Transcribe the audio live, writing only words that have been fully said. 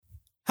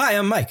Hi,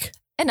 I'm Mike,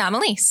 And I'm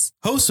Elise,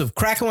 host of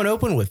Crackin' One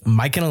Open with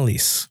Mike and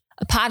Elise.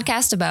 a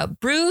podcast about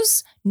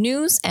brews,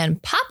 news,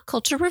 and pop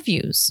culture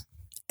reviews.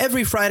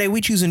 Every Friday,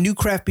 we choose a new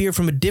craft beer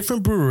from a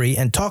different brewery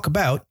and talk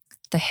about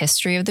The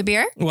history of the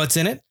beer, what's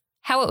in it,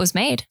 how it was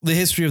made, the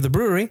history of the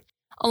brewery.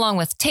 along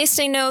with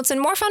tasting notes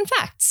and more fun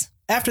facts.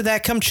 After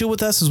that, come chill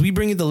with us as we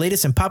bring you the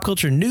latest in pop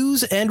culture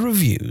news and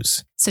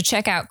reviews. So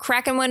check out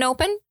Crackin' When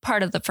Open,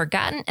 part of the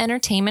Forgotten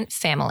Entertainment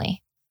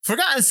family.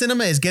 Forgotten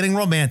Cinema is getting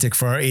romantic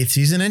for our 8th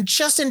season and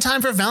just in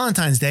time for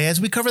Valentine's Day as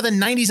we cover the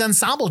 90s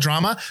ensemble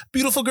drama,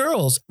 Beautiful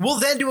Girls. We'll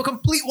then do a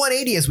complete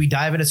 180 as we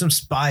dive into some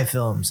spy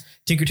films,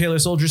 Tinker Tailor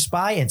Soldier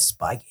Spy and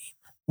Spy Game.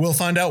 We'll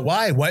find out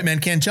why White Men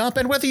Can't Jump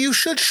and whether you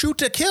should shoot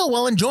to kill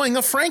while enjoying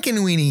a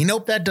Frankenweenie.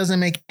 Nope, that doesn't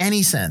make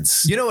any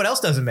sense. You know what else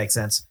doesn't make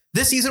sense?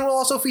 This season will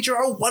also feature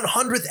our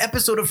 100th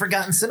episode of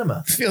Forgotten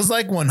Cinema. Feels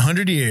like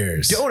 100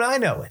 years. Don't I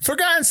know it?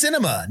 Forgotten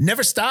Cinema.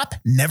 Never stop,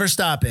 never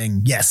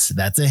stopping. Yes,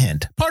 that's a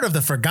hint. Part of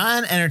the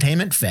Forgotten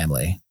Entertainment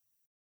family.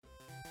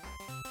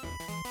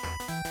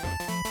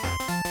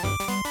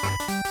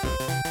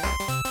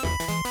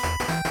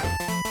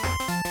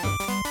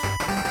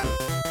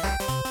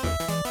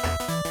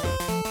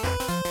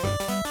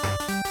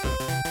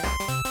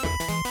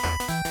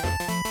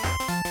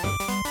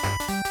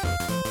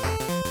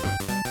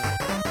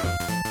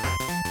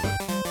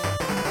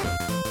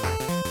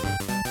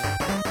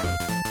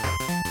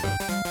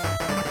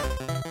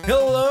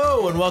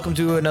 Hello, and welcome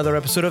to another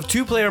episode of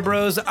Two Player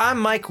Bros. I'm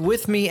Mike.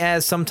 With me,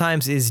 as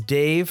sometimes, is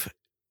Dave.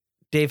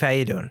 Dave, how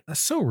you doing?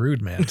 That's so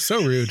rude, man.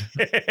 So rude.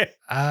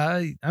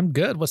 I'm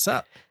good. What's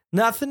up?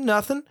 Nothing.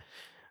 Pretty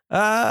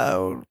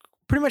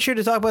much here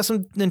to talk about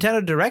some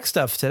Nintendo Direct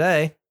stuff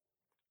today.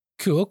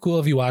 Cool.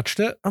 Have you watched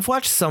it? I've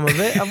watched some of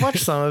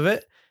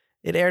it.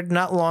 It aired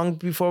not long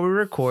before we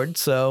record,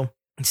 so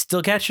I'm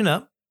still catching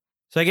up.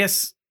 So I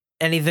guess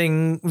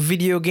anything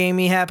video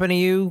gamey happened to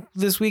you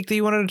this week that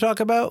you wanted to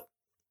talk about?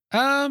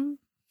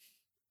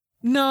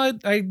 No,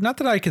 I not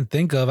that I can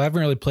think of. I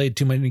haven't really played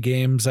too many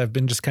games. I've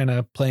been just kind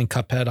of playing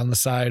Cuphead on the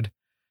side.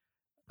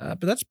 But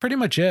that's pretty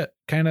much it.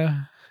 Kind of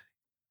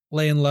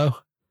laying low.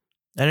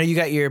 I know you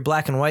got your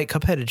black and white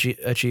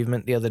Cuphead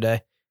achievement the other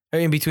day, or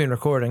in between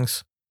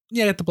recordings.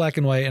 Yeah, I got the black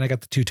and white and I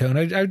got the two-tone.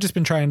 I've just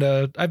been trying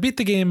to... I beat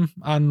the game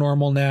on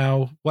normal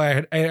now.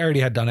 Well, I already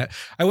had done it.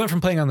 I went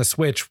from playing on the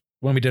Switch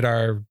when we did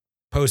our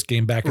post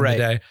game back in the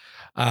day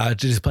to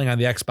just playing on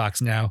the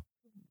Xbox now.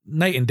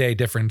 Night and day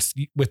difference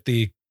with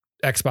the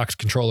Xbox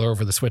controller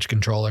over the Switch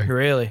controller.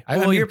 Really? I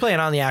mean, you're playing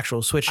on the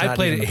actual Switch. I not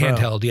played even it the Pro.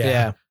 handheld,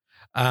 yeah.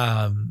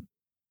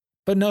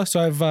 But no, so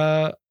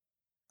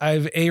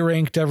I've A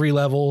ranked every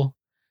level.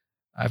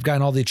 I've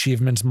gotten all the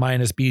achievements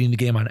minus beating the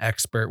game on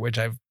expert, which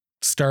I've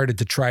started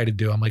to try to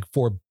do. I'm like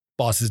 4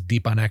 bosses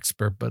deep on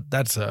expert, but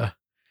that's a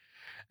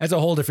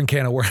whole different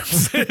can of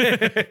worms.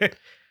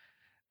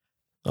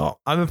 Oh,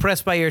 I'm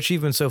impressed by your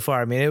achievement so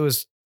far. I mean, it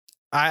was,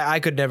 I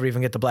could never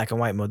even get the black and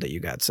white mode that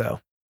you got.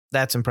 So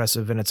that's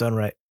impressive in its own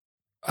right.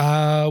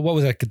 What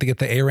was that? To get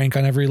the A rank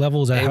on every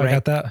level? Is that how I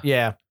got that?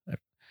 Yeah.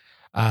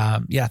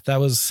 Yeah, that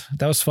was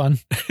fun.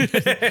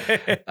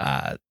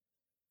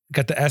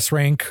 Got the S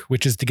rank,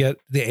 which is to get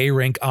the A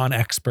rank on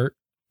expert,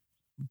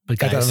 but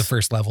got that on the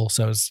first level.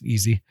 So it's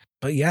easy,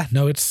 but yeah,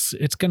 no, it's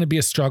going to be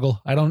a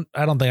struggle. I don't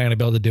think I'm going to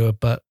be able to do it,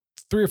 but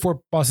 3 or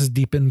 4 bosses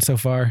deep in so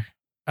far.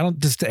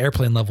 Just the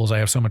airplane levels I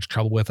have so much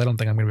trouble with. I don't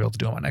think I'm going to be able to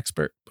do them on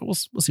expert, but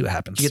we'll see what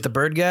happens. Did you get the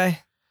bird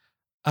guy?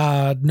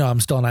 No,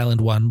 I'm still on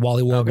Island 1.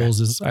 Wally Warbles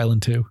is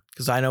Island 2.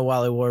 Because I know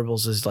Wally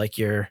Warbles is like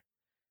your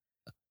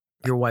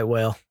white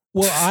whale.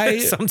 Well,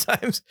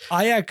 sometimes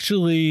I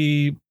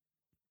actually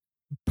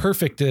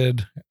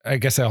perfected, I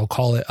guess I'll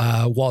call it,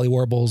 Wally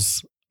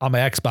Warbles on my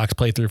Xbox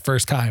playthrough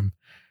first time.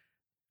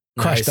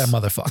 Crushed that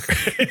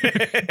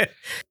motherfucker.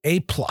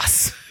 A+.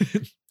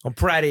 I'm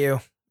proud of you.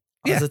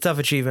 Yeah. It's a tough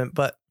achievement,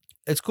 but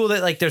it's cool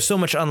that like there's so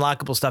much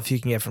unlockable stuff you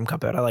can get from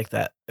Cuphead. I like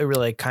that. It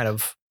really kind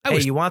of,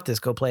 you want this,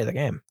 go play the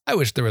game. I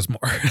wish there was more.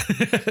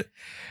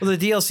 Well, the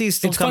DLC is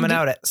still coming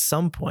out at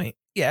some point.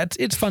 Yeah,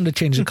 it's fun to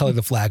change the color of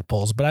the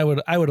flagpoles, but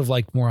I would have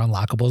liked more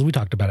unlockables. We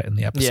talked about it in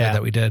the episode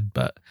that we did,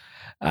 but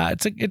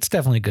it's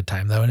definitely a good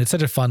time though, and it's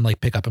such a fun like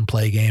pick up and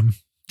play game.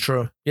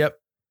 True. Yep.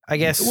 I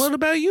guess. What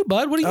about you,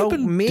 bud? What have you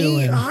been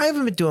doing? I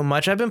haven't been doing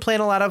much. I've been playing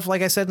a lot of,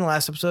 like I said in the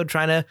last episode,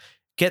 trying to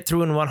get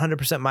through in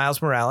 100%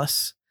 Miles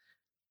Morales.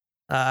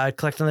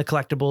 Collecting the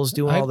collectibles,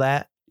 doing all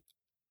that.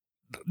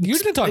 You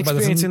didn't talk about this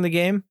experiencing the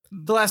game.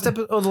 The last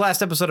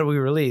episode that we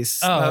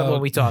released when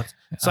we talked.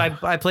 So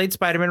I played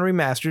Spider-Man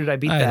Remastered. I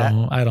beat that.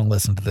 I don't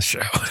listen to the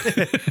show.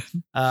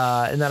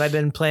 And then I've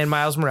been playing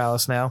Miles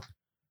Morales now.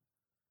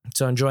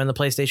 So enjoying the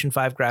PlayStation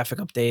 5 graphic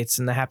updates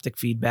and the haptic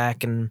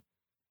feedback and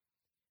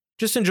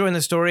just enjoying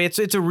the story.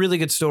 It's a really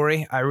good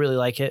story. I really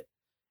like it.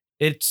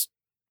 It's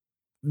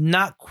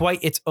not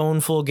quite its own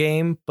full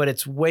game, but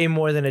it's way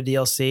more than a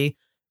DLC.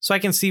 So I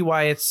can see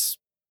why it's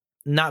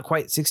not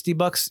quite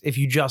 $60 if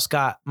you just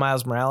got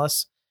Miles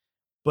Morales,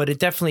 but it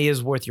definitely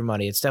is worth your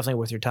money. It's definitely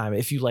worth your time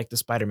if you like the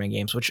Spider-Man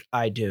games, which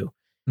I do.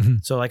 Mm-hmm.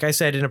 So like I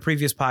said in a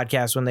previous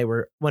podcast,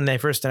 when they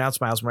first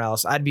announced Miles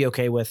Morales, I'd be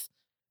okay with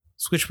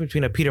switch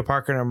between a Peter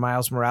Parker and a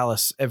Miles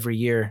Morales every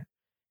year,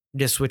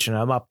 just switching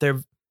them up.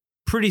 They're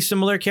pretty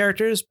similar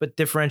characters, but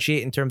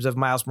differentiate in terms of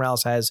Miles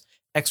Morales has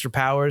extra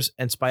powers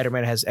and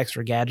Spider-Man has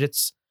extra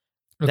gadgets.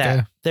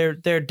 Okay.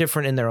 That they're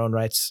different in their own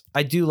rights.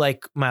 I do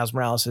like Miles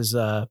Morales'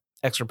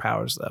 extra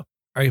powers though.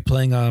 Are you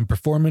playing on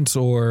performance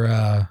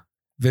or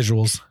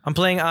visuals? I'm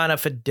playing on a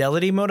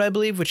fidelity mode, I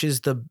believe, which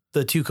is the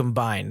two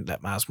combined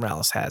that Miles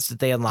Morales has that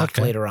they unlocked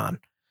Okay. later on.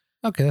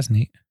 Okay, that's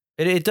neat.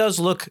 It does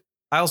look,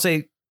 I'll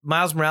say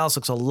Miles Morales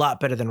looks a lot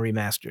better than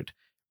remastered.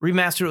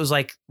 Remastered, it was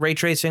like ray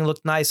tracing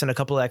looked nice and a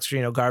couple of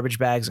extra, garbage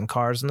bags and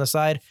cars on the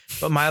side.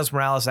 But Miles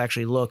Morales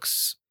actually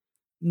looks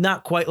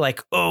not quite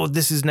like, oh,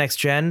 this is next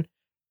gen.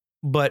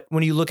 But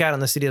when you look out on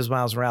the city of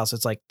Miles Morales,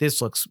 it's like,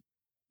 this looks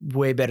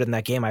way better than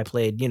that game I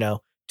played,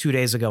 2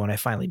 days ago when I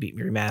finally beat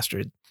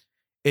Remastered.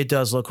 It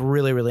does look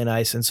really, really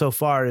nice. And so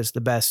far is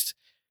the best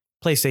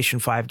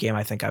PlayStation 5 game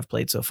I think I've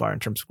played so far in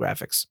terms of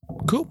graphics.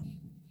 Cool.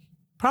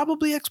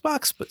 Probably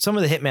Xbox, but some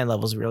of the Hitman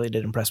levels really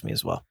did impress me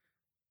as well.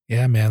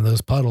 Yeah, man,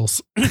 those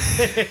puddles.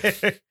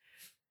 But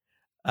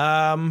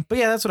yeah,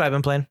 that's what I've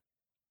been playing.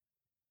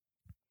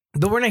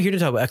 But we're not here to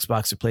talk about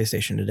Xbox or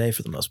PlayStation today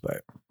for the most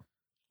part.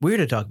 We're here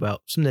to talk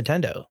about some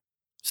Nintendo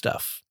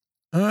stuff,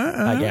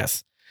 I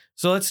guess.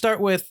 So let's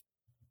start with,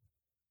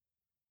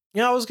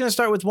 I was going to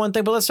start with one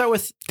thing, but let's start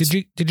with. Did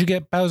you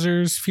get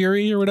Bowser's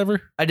Fury or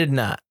whatever? I did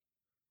not.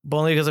 But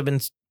only because I've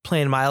been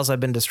playing Miles, I've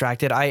been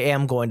distracted. I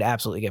am going to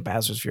absolutely get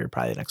Bowser's Fury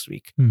probably next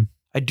week.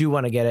 I do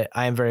want to get it.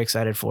 I am very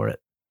excited for it.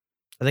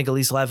 I think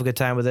Elise will have a good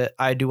time with it.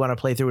 I do want to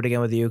play through it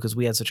again with you because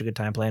we had such a good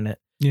time playing it.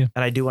 Yeah.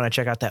 And I do want to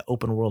check out that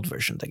open world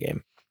version of the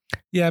game.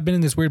 Yeah, I've been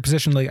in this weird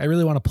position. Like, I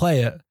really want to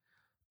play it,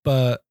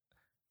 but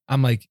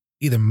I'm like,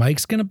 either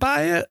Mike's going to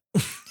buy it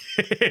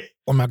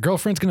or my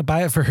girlfriend's going to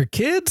buy it for her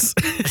kids.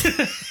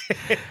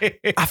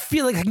 I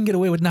feel like I can get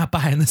away with not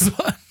buying this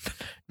one.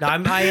 No,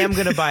 I am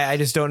going to buy it. I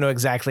just don't know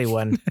exactly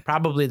when.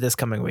 Probably this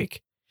coming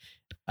week.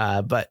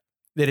 But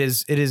it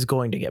is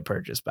going to get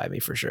purchased by me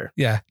for sure.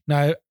 Yeah.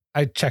 No,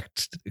 I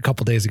checked a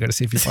couple days ago to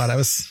see if you thought I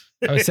was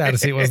sad to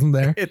see it wasn't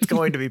there. It's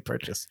going to be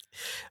purchased.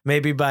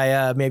 Maybe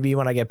maybe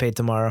when I get paid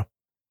tomorrow.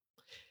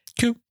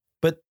 Cool.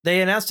 But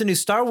they announced a new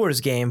Star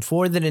Wars game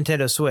for the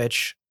Nintendo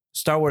Switch,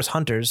 Star Wars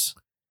Hunters.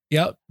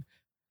 Yep.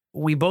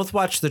 We both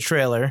watched the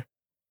trailer.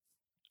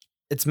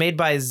 It's made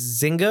by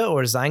Zynga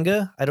or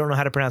Zynga. I don't know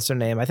how to pronounce their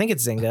name. I think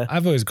it's Zynga.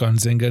 I've always gone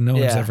Zynga. No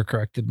one's Yeah. ever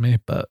corrected me,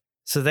 but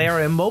So they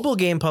are a mobile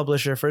game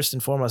publisher first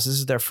and foremost. This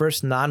is their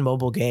first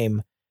non-mobile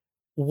game.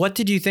 What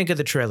did you think of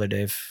the trailer,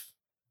 Dave?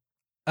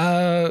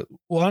 well,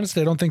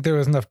 honestly, I don't think there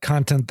was enough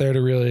content there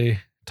to really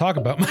talk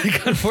about,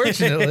 Mike,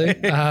 unfortunately.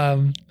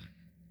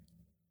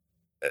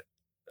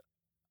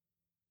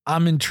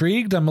 I'm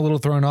intrigued. I'm a little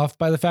thrown off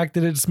by the fact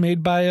that it's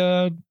made by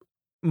a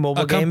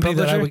Mobile game company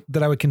publisher?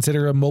 that I would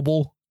consider a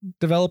mobile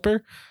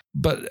developer.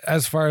 But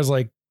as far as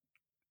like,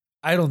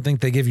 I don't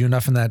think they give you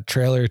enough in that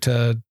trailer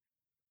to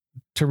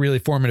really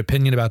form an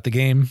opinion about the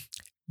game.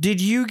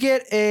 Did you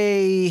get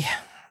a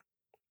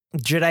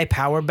Jedi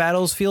Power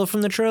Battles feel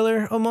from the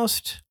trailer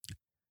almost?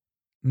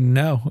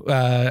 No,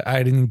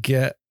 I didn't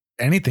get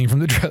anything from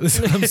the trailer. That's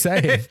what I'm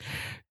saying.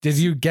 Did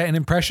you get an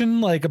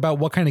impression like about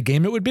what kind of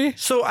game it would be?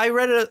 So I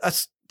read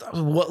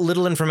what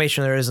little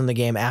information there is in the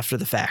game after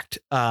the fact.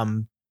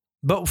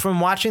 But from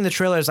watching the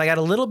trailers, I got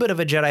a little bit of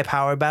a Jedi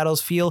Power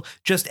Battles feel.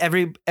 Just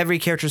every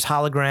character's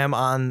hologram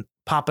on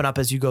popping up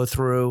as you go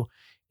through.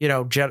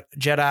 Jedi,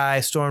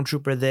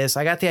 Stormtrooper, this.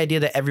 I got the idea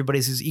that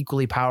everybody's is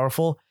equally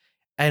powerful.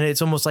 And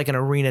it's almost like an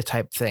arena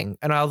type thing.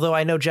 And although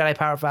I know Jedi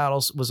Power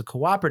Battles was a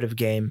cooperative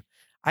game,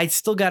 I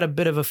still got a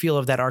bit of a feel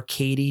of that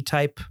arcadey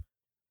type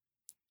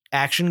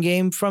action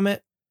game from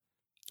it.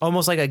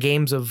 Almost like a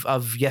games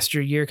of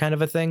yesteryear kind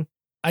of a thing.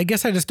 I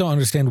guess I just don't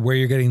understand where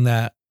you're getting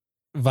that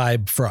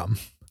vibe from.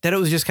 That it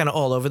was just kind of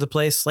all over the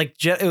place. Like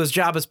it was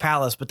Jabba's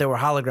palace, but there were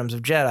holograms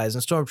of Jedis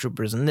and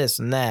stormtroopers and this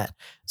and that.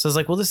 So I was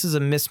like, well, this is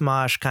a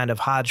mishmash kind of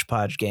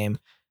hodgepodge game.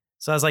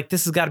 So I was like,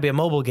 this has got to be a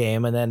mobile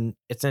game. And then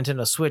it's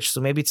Nintendo Switch. So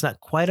maybe it's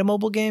not quite a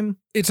mobile game.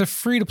 It's a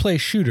free to play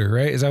shooter,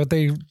 right? Is that what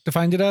they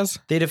defined it as?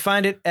 They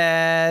defined it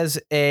as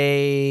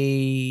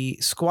a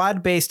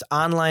squad based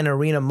online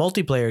arena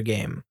multiplayer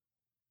game,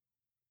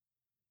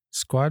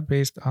 Squad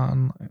based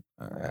on,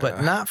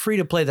 but not free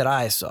to play that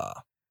I saw.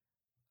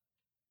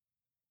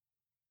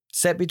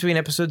 Set between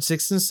episode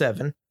 6 and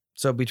 7.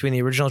 So between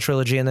the original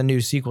trilogy and the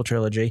new sequel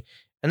trilogy.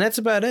 And that's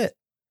about it.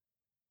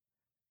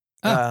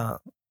 There's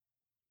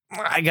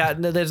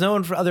no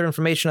other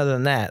information other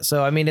than that.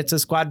 So, I mean, it's a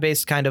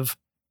squad-based kind of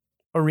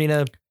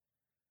arena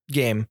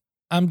game.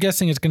 I'm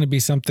guessing it's going to be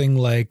something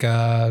like,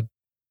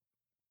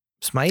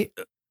 Smite?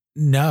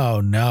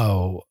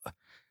 No.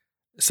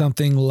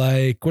 Something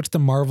like, what's the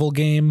Marvel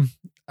game?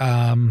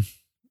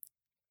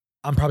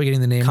 I'm probably getting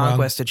the name wrong.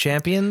 Conquest of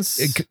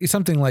Champions?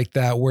 Something like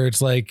that, where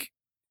it's like,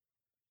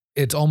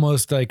 it's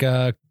almost like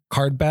a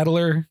card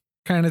battler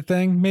kind of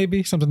thing,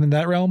 maybe something in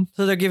that realm.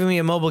 So they're giving me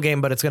a mobile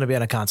game, but it's going to be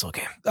on a console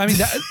game. I mean,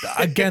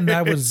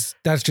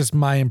 that's just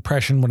my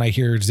impression when I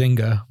hear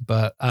Zynga,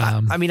 but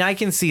I mean, I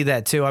can see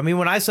that too. I mean,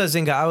 when I saw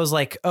Zynga, I was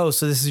like, oh,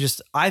 so this is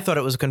just, I thought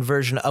it was a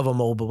conversion of a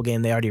mobile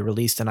game they already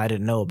released and I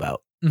didn't know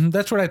about.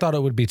 that's what I thought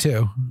it would be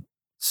too.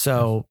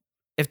 So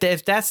if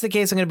that's the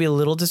case, I'm going to be a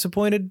little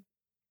disappointed,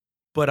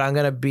 but I'm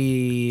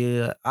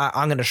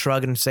going to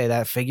shrug and say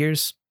that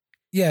figures.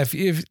 Yeah,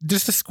 if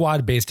just the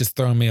squad based is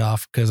throwing me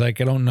off because like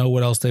I don't know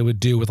what else they would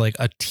do with like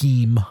a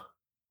team,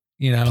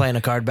 you know, Playing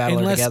a card battle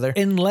together.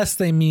 Unless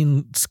they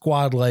mean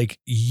squad like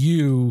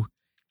you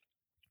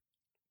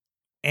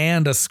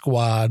and a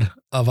squad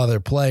of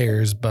other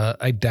players, but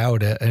I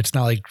doubt it. It's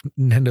not like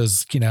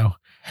Nintendo's,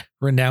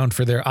 renowned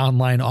for their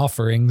online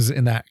offerings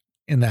in that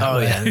Oh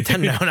way. yeah,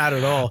 no, not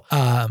at all.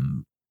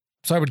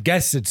 So I would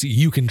guess it's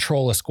you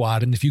control a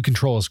squad, and if you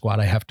control a squad,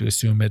 I have to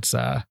assume it's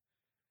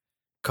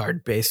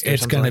Card based.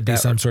 it's going to be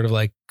some sort of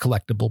like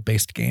collectible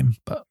based game.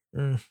 But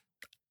in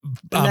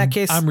that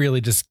case, I'm really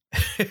just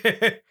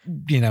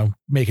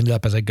making it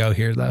up as I go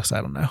here, though. So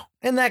I don't know.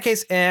 in that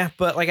case,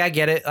 but like I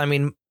get it. I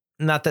mean,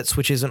 not that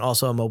Switch isn't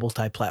also a mobile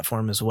type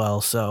platform as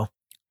well. So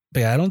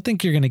But yeah, I don't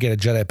think you're going to get a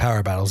Jedi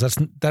Power Battles.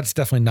 That's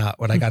definitely not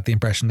what I got the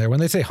impression there. When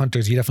they say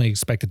hunters, you definitely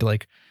expect it to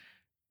like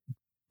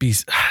be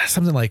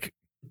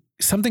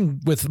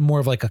something with more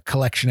of like a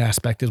collection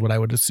aspect is what I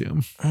would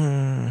assume.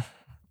 all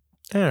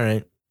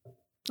right.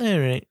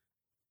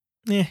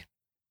 Yeah.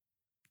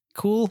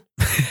 Cool.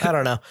 I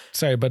don't know.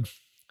 Sorry, bud.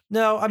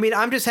 No, I mean,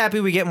 I'm just happy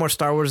we get more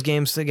Star Wars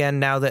games again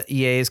now that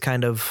EA is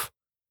kind of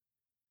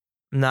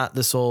not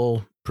the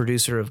sole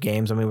producer of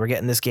games. I mean, we're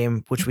getting this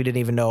game, which we didn't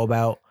even know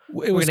about.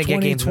 It was gonna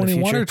get games in the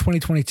 2021 future. or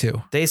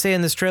 2022? They say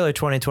in this trailer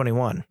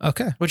 2021,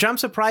 Okay. which I'm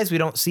surprised we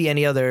don't see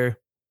any other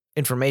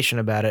information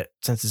about it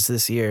since it's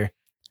this year.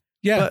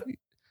 Yeah.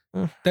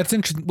 But- That's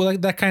interesting. Well,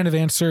 that kind of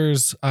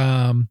answers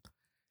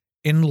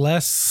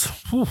unless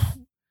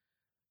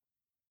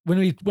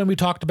when we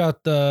talked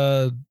about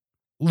the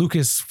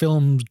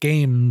Lucasfilm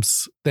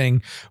games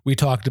thing, we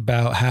talked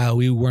about how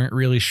we weren't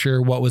really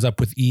sure what was up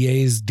with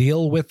EA's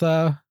deal with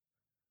Correct,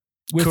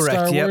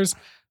 Star yep. Wars.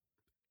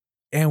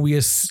 And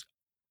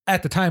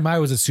at the time I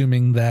was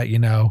assuming that,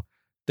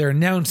 they're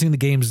announcing the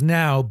games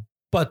now,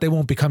 but they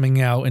won't be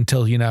coming out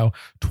until,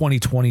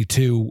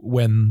 2022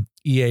 when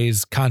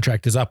EA's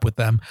contract is up with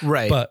them.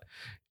 Right. But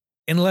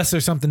unless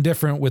there's something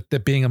different with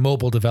it being a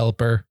mobile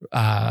developer,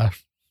 I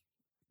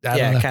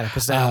don't know. kind of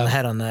puts that on the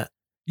head on that.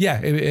 Yeah,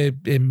 it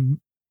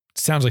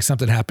sounds like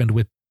something happened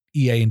with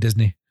EA and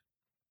Disney.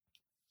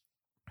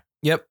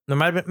 Yep.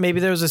 Maybe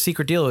there was a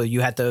secret deal.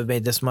 You had to have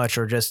made this much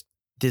or just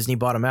Disney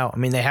bought them out. I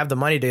mean, they have the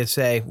money to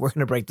say, we're going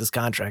to break this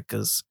contract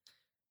because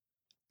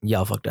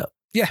y'all fucked up.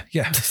 Yeah.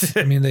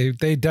 I mean,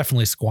 they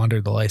definitely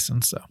squandered the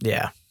license. So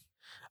Yeah.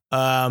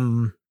 I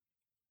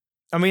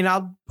mean,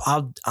 I'm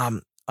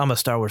a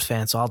Star Wars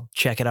fan, so I'll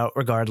check it out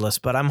regardless,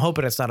 but I'm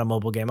hoping it's not a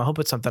mobile game. I hope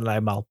it's something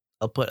that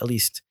I'll put at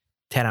least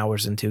 10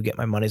 hours into, get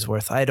my money's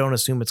worth. I don't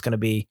assume it's going to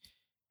be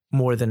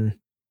more than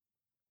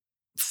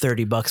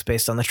 $30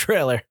 based on the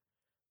trailer,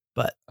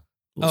 but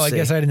we'll I see.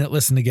 guess I didn't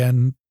listen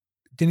again.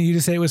 Didn't you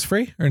just say it was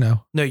free or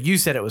no? No, you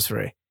said it was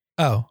free.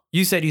 Oh,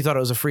 You said you thought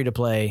it was a free to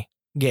play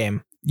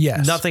game.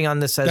 yes. Nothing on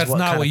this says That's what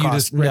not kind what of you cost.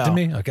 just read to No,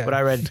 me. Okay. But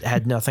I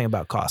had nothing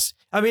about costs.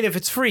 I mean, if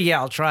it's free, yeah,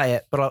 I'll try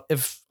it. But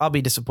I'll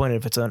be disappointed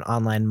if it's an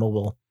online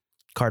mobile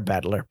card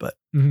battler. But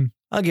Mhm.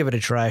 I'll give it a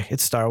try.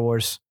 It's Star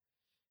Wars.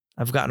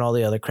 I've gotten all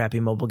the other crappy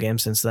mobile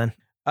games since then.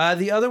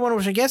 The other one,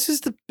 which I guess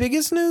is the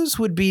biggest news,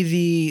 would be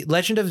the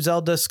Legend of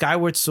Zelda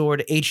Skyward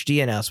Sword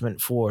HD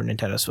announcement for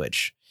Nintendo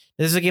Switch.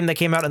 This is a game that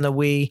came out on the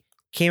Wii,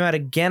 came out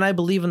again, I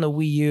believe, on the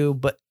Wii U,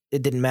 but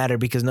it didn't matter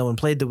because no one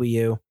played the Wii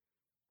U.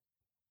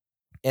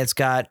 It's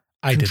got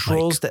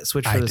controls that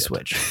switch for the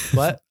Switch.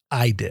 What?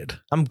 I did.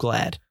 I'm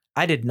glad.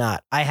 I did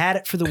not. I had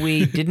it for the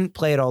Wii, didn't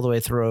play it all the way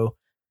through.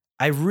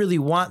 I really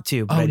want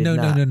to, but I did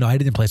not. No. I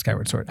didn't play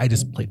Skyward Sword. I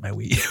just played my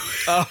Wii U.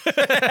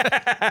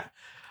 Oh.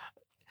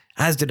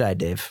 As did I,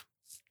 Dave.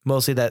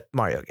 Mostly that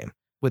Mario game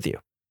with you.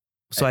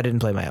 So I didn't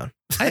play my own.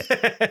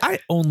 I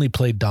only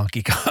played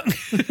Donkey Kong.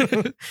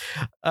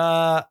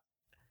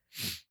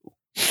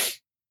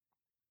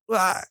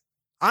 Well,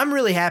 I'm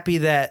really happy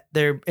that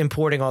they're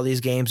importing all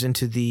these games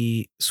into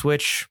the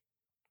Switch.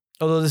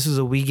 Although this is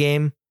a Wii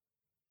game,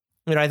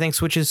 I think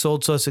Switch is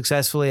sold so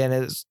successfully, and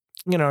it's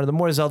the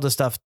more Zelda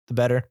stuff, the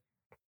better.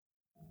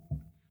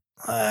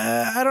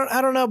 I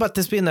don't know about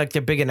this being like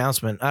their big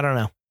announcement. I don't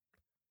know.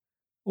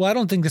 Well, I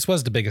don't think this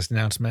was the biggest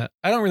announcement.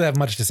 I don't really have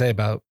much to say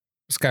about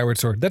Skyward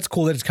Sword. That's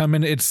cool that it's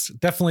coming. It's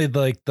definitely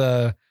like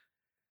the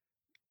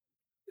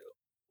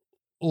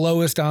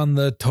lowest on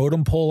the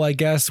totem pole, I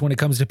guess, when it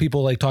comes to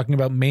people like talking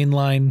about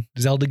mainline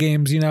Zelda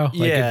games, Like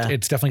Yeah.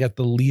 it's definitely got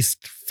the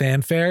least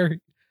fanfare.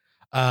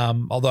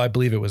 Although I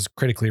believe it was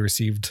critically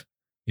received,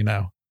 I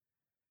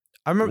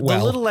remember Well.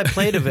 the little I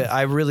played of it,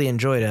 I really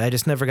enjoyed it. I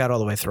just never got all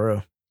the way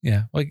through.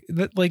 Yeah.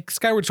 Like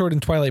Skyward Sword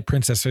and Twilight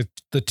Princess are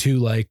the two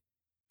like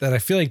that I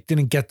feel like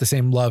didn't get the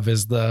same love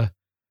as the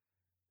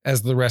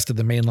as the rest of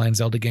the mainline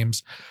Zelda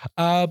games.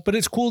 But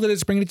it's cool that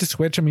it's bringing it to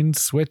Switch. I mean,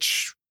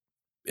 Switch,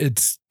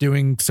 it's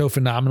doing so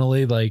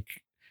phenomenally. Like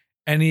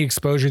any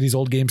exposure these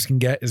old games can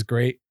get is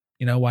great.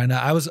 You know, why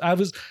not? I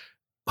was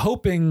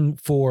hoping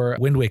for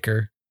Wind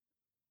Waker,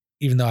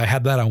 even though I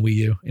had that on Wii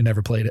U and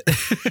never played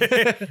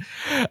it.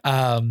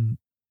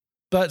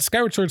 But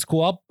Skyward Sword's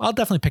cool. I'll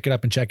definitely pick it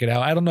up and check it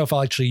out. I don't know if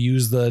I'll actually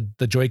use the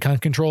Joy-Con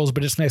controls,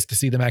 but it's nice to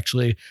see them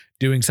actually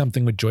doing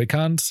something with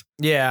Joy-Cons.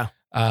 Yeah.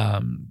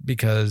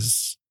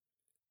 Because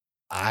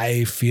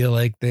I feel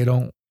like they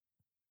don't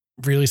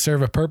really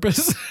serve a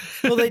purpose.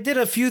 Well, they did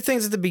a few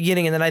things at the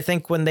beginning, and then I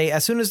think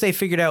as soon as they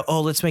figured out,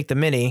 oh, let's make the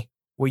Mini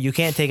where you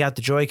can't take out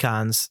the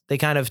Joy-Cons, they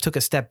kind of took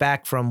a step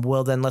back from,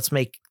 well, then let's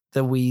make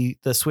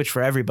the Switch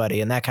for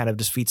everybody, and that kind of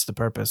defeats the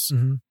purpose.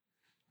 Mm-hmm.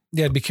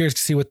 Yeah, I'd be curious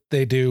to see what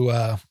they do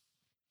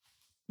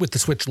with the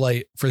Switch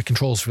Lite for the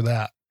controls for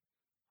that.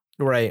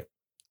 Right.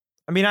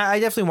 I mean, I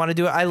definitely want to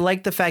do it. I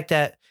like the fact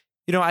that,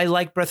 you know, I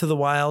like Breath of the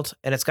Wild,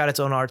 and it's got its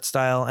own art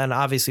style, and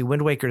obviously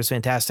Wind Waker is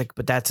fantastic,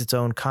 but that's its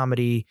own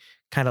comedy,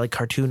 kind of like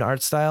cartoon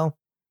art style.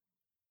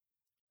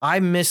 I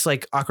miss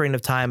like Ocarina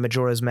of Time,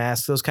 Majora's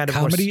Mask, those kind of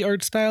comedy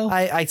art style.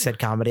 I said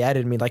comedy. I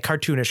didn't mean like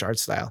cartoonish art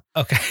style.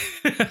 Okay.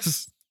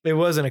 It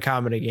wasn't a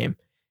comedy game,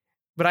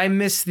 but I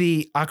miss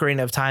the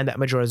Ocarina of Time, that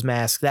Majora's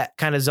Mask, that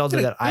kind of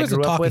Zelda that I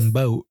grew up with.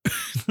 Boat.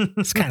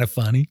 It's kind of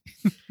funny.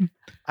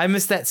 I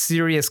miss that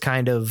serious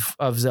kind of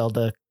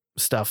Zelda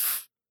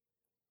stuff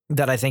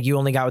that I think you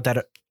only got with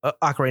that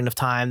Ocarina of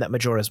Time, that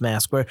Majora's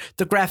Mask, where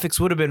the graphics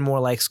would have been more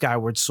like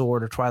Skyward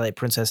Sword or Twilight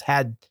Princess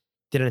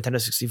did a Nintendo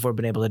 64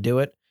 been able to do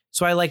it.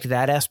 So I liked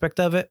that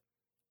aspect of it.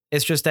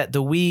 It's just that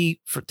the Wii,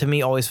 to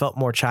me, always felt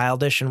more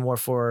childish and more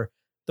for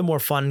the more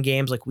fun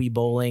games like Wii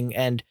Bowling.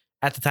 And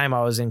at the time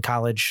I was in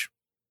college,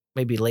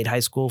 maybe late high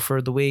school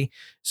for the Wii.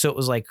 So it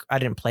was like, I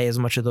didn't play as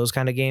much of those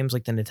kind of games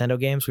like the Nintendo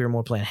games. We were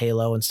more playing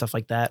Halo and stuff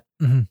like that.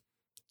 Mm-hmm.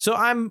 So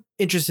I'm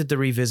interested to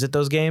revisit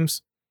those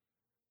games.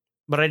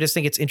 But I just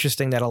think it's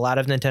interesting that a lot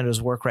of Nintendo's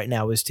work right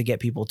now is to get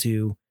people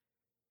to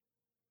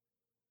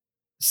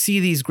see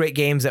these great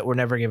games that were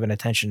never given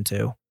attention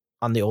to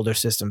on the older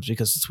systems,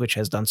 because the Switch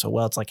has done so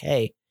well. It's like,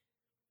 hey,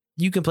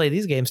 you can play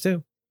these games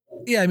too.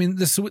 Yeah, I mean,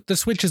 the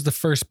Switch is the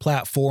first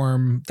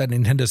platform that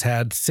Nintendo's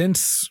had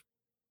since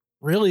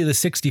really the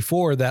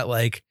 64 that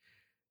like,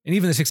 and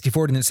even the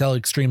 64 didn't sell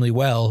extremely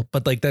well,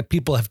 but like that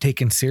people have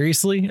taken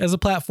seriously as a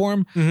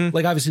platform. Mm-hmm.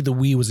 Like obviously the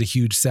Wii was a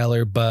huge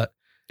seller, but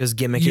it was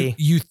gimmicky.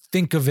 You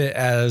think of it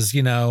as,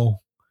 you know,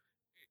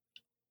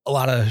 a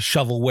lot of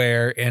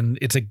shovelware and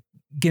it's a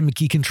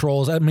gimmicky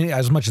controls. I mean,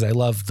 as much as I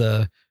love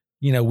the,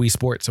 you know, Wii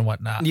Sports and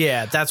whatnot.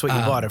 Yeah, that's what you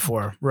bought it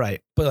for.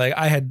 Right. But like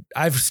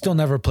I've still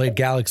never played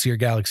Galaxy or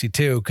Galaxy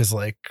 2 because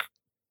like,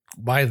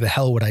 why the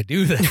hell would I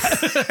do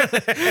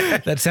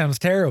that? That sounds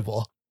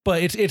terrible.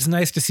 But it's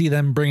nice to see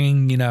them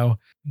bringing, you know,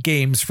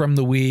 games from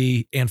the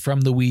Wii and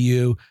from the Wii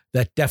U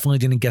that definitely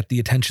didn't get the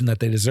attention that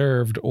they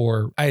deserved,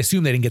 or I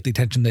assume they didn't get the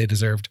attention they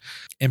deserved,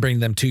 and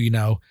bring them to, you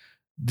know,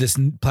 this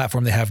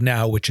platform they have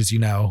now, which is, you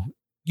know,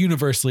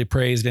 universally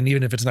praised. And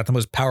even if it's not the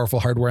most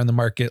powerful hardware on the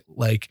market,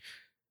 like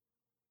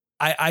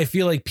I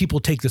feel like people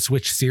take the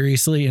Switch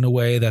seriously in a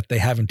way that they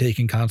haven't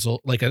taken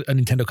console, like a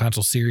Nintendo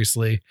console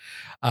seriously,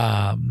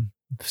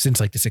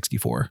 since like the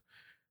 64.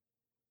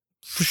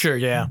 For sure.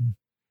 Yeah.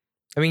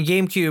 I mean,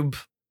 GameCube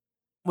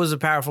was a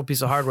powerful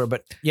piece of hardware,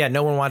 but yeah,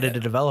 no one wanted to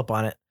develop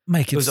on it.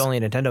 Mike, it was only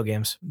Nintendo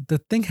games. The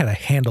thing had a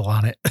handle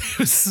on it.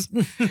 It's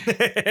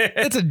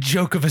a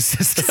joke of a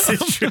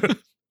system.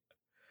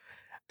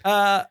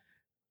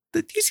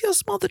 Do you see how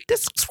small the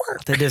discs were?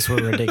 The discs were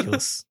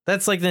ridiculous.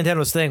 That's like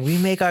Nintendo's thing. We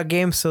make our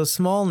games so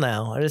small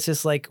now. And it's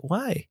just like,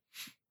 why?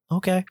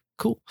 Okay,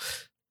 cool.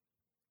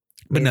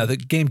 But no, the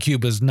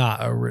GameCube is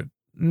not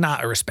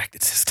a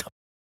respected system.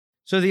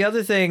 So the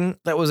other thing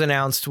that was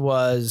announced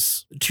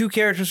was 2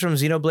 characters from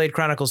Xenoblade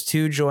Chronicles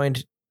 2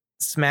 joined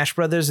Smash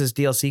Brothers as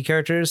DLC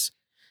characters,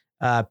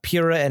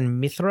 Pyrrha and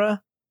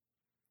Mithra.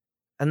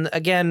 And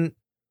again,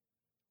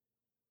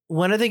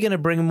 when are they going to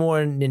bring more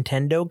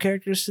Nintendo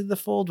characters to the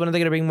fold? When are they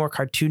going to bring more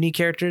cartoony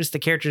characters? The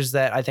characters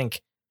that I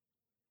think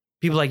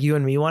people like you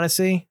and me want to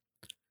see?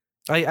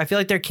 I feel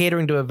like they're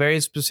catering to a very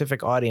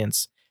specific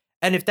audience.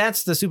 And if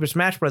that's the Super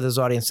Smash Brothers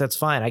audience, that's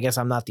fine. I guess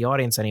I'm not the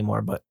audience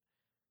anymore, but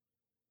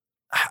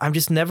I'm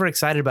just never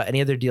excited about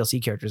any other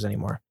DLC characters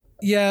anymore.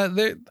 Yeah,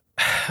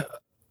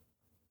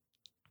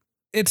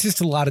 it's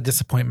just a lot of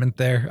disappointment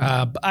there.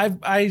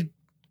 I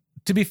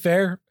to be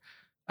fair,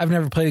 I've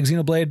never played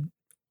Xenoblade.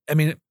 I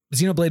mean,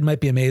 Xenoblade might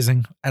be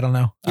amazing. I don't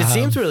know. It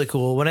seems really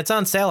cool. When it's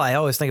on sale, I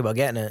always think about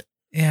getting it.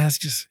 Yeah, it's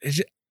just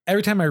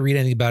every time I read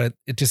anything about it,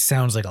 it just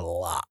sounds like a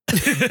lot.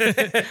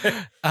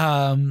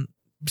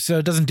 So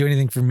it doesn't do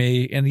anything for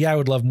me. And yeah, I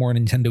would love more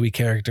Nintendo-y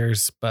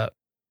characters, but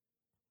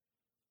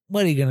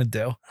what are you gonna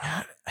do?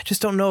 I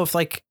just don't know if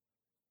like,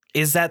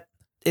 is that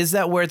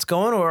where it's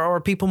going, or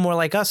are people more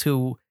like us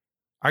who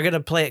are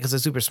gonna play it because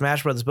of Super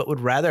Smash Brothers, but would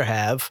rather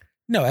have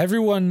No,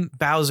 everyone.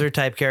 Bowser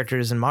type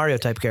characters and Mario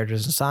type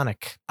characters and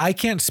Sonic. I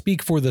can't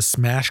speak for the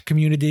Smash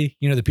community.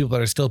 You know, the people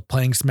that are still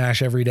playing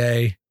Smash every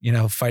day, you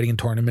know, fighting in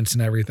tournaments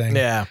and everything.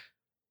 Yeah.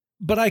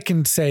 But I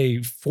can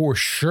say for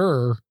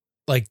sure,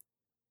 like,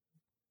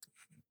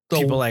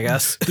 People like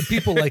us. the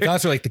people like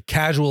us are like the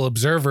casual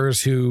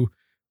observers who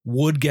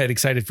would get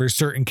excited for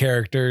certain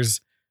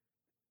characters.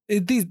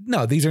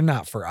 These are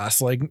not for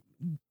us. Like,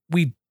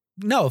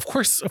 of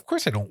course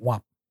I don't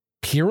want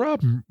Pyrrha,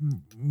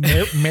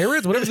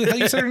 Merit, whatever the hell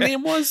you said her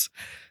name was.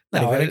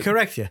 Not even gonna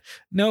correct you.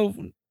 No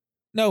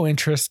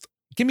interest.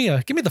 Give me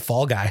the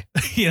Fall Guy.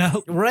 You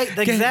know, Right?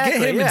 Exactly.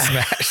 Get him in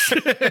Smash.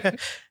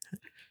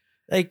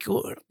 like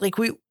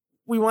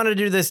we want to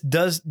do this.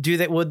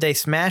 Would they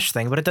Smash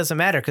thing? But it doesn't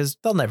matter because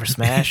they'll never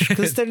Smash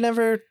because they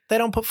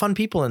don't put fun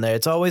people in there.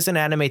 It's always an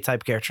anime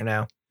type character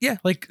now. Yeah,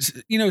 like,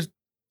 you know.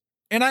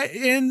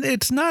 And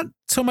it's not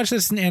so much that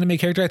it's an anime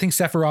character. I think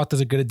Sephiroth is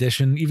a good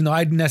addition, even though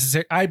I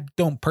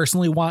don't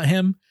personally want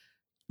him,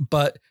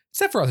 but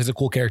Sephiroth is a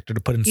cool character to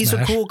put in He's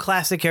Smash. a cool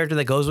classic character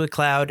that goes with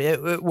Cloud.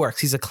 It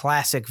works. He's a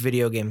classic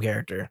video game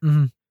character.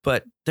 Mm-hmm.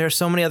 But there are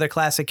so many other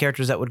classic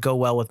characters that would go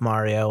well with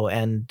Mario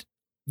and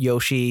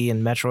Yoshi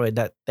and Metroid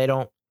that they're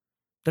not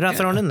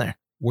thrown in there.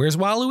 Where's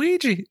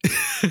Waluigi?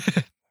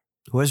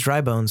 Where's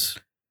Dry Bones?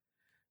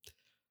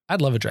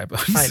 I'd love a Dry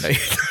Bones. I know.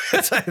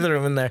 That's why I threw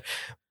him in there.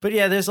 But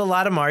yeah, there's a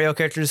lot of Mario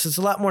characters. There's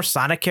a lot more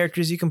Sonic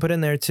characters you can put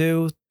in there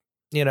too.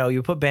 You know,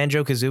 you put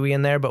Banjo-Kazooie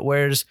in there, but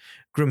where's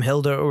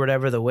Grimhilda or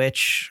whatever, the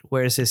witch?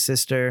 Where's his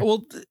sister?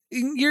 Well,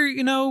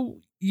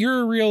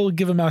 you're a real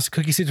give a mouse a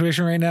cookie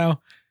situation right now.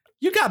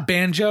 You got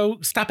Banjo.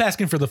 Stop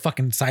asking for the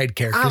fucking side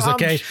characters,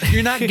 okay?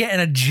 You're not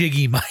getting a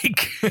Jiggy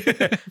Mike.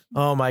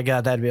 Oh my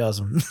God, that'd be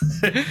awesome.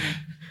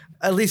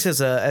 At least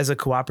as a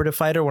cooperative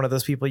fighter, one of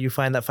those people you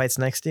find that fights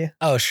next to you.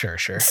 Oh, sure.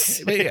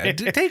 But yeah,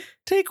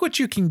 take what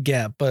you can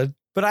get, but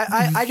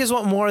I just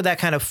want more of that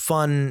kind of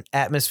fun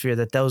atmosphere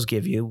that those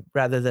give you,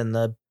 rather than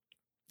that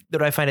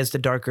I find is the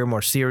darker,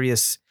 more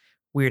serious,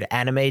 weird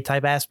anime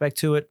type aspect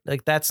to it.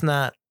 Like, that's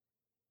not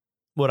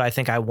what I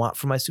think I want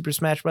from my Super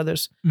Smash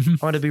Brothers.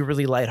 Mhm. I want it to be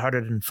really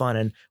lighthearted and fun.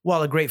 And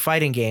while a great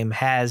fighting game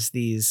has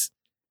these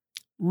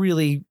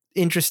really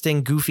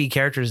interesting, goofy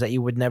characters that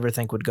you would never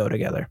think would go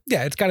together.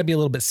 yeah, it's got to be a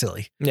little bit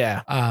silly.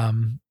 Yeah.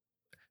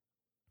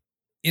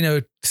 You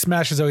know,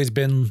 Smash has always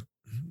been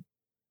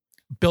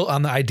built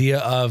on the idea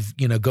of,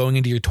 you know, going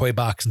into your toy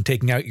box and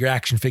taking out your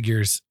action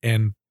figures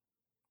and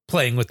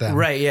playing with them.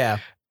 Right. Yeah.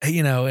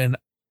 You know, and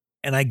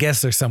I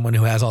guess there's someone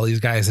who has all these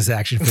guys as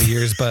action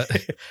figures, but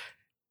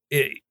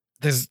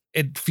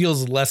it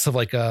feels less of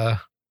like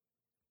a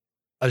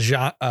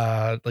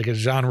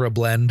genre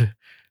blend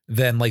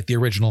than like the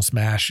original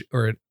Smash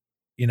or,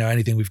 you know,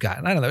 anything we've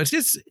gotten. I don't know.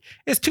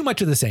 It's too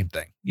much of the same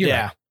thing. You're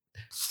right.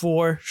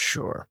 For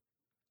sure.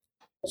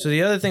 So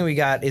the other thing we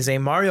got is a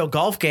Mario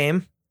Golf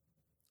game.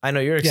 I know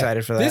you're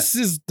excited for that. This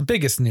is the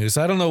biggest news.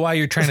 I don't know why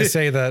you're trying to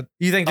say that.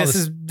 You think this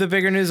is the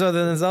bigger news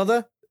other than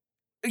Zelda?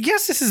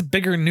 Yes, this is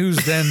bigger news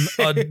than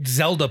a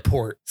Zelda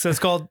port. So it's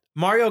called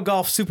Mario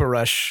Golf Super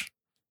Rush.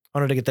 I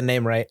wanted to get the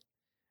name right.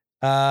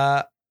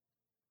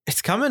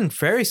 It's coming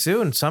very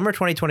soon, summer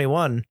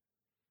 2021.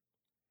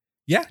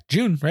 Yeah,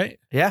 June, right?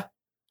 Yeah.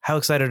 How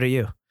excited are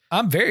you?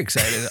 I'm very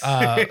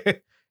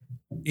excited.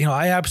 You know,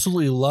 I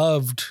absolutely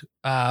loved,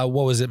 what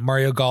was it?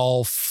 Mario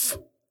Golf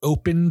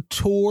Open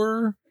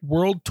Tour,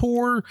 World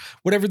Tour,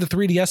 whatever the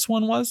 3DS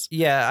one was.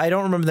 Yeah, I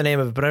don't remember the name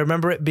of it, but I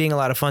remember it being a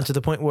lot of fun to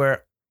the point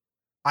where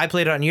I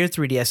played it on your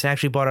 3DS and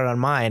actually bought it on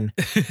mine,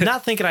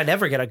 not thinking I'd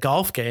ever get a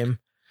golf game,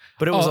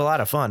 but it was a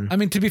lot of fun. I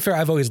mean, to be fair,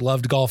 I've always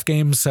loved golf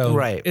games, so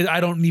right. I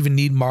don't even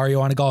need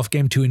Mario on a golf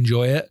game to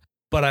enjoy it,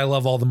 but I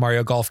love all the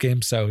Mario golf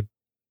games, so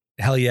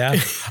hell yeah.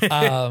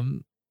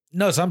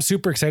 No, so I'm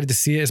super excited to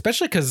see it,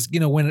 especially because, you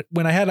know,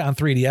 when I had it on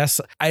 3DS,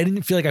 I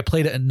didn't feel like I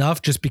played it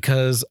enough just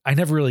because I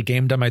never really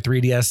gamed on my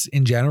 3DS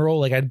in general.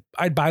 Like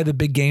I'd buy the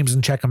big games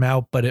and check them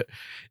out, but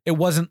it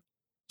wasn't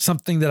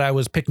something that I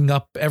was picking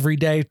up every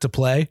day to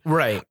play.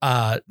 Right.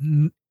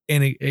 And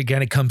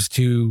again, it comes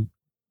to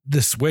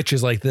the Switch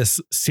is like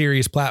this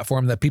serious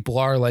platform that people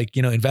are like,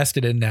 you know,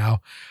 invested in now.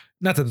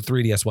 Not that the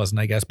 3DS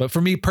wasn't, I guess, but for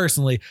me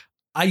personally,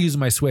 I use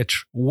my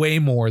Switch way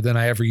more than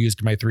I ever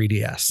used my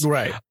 3DS.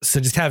 Right.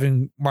 So just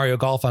having Mario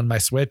Golf on my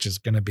Switch is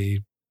going to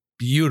be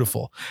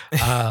beautiful.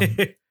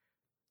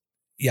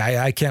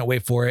 Yeah, I can't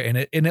wait for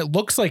it. And it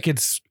looks like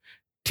it's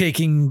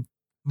taking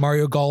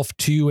Mario Golf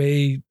to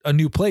a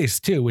new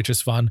place too, which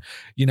is fun.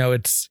 You know,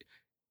 it's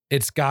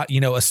got, you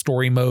know, a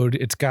story mode.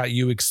 It's got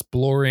you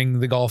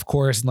exploring the golf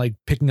course and like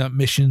picking up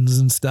missions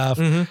and stuff.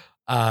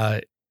 Mm-hmm.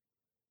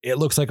 It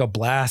looks like a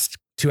blast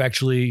to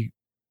actually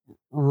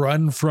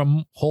run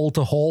from hole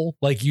to hole.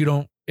 Like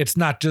it's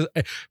not just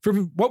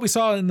from what we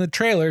saw in the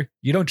trailer.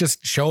 You don't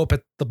just show up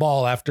at the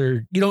ball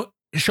after you don't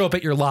show up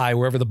at your lie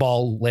wherever the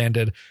ball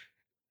landed.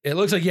 It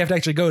looks like you have to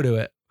actually go to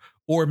it,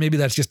 or maybe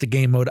that's just a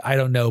game mode. I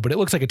don't know, but it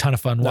looks like a ton of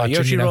fun watching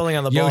Yoshi rolling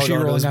on the ball, Yoshi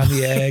rolling on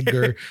the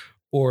egg,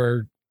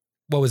 or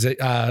what was it?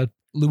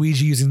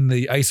 Luigi using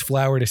the ice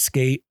flower to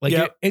skate. Like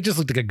Yep. it just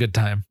looked like a good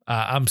time.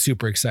 I'm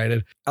super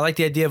excited. I like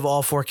the idea of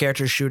all 4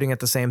 characters shooting at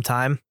the same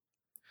time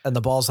and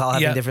the balls all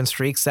having Yep. different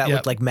streaks. That Yep.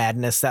 looked like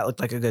madness. That looked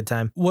like a good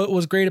time. What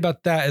was great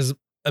about that is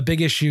a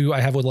big issue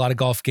I have with a lot of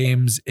golf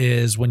games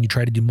is when you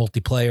try to do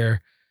multiplayer.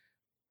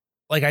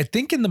 Like I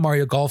think in the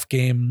Mario Golf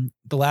game,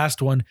 the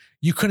last one,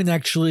 you couldn't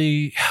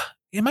actually,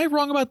 am I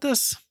wrong about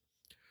this?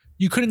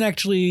 You couldn't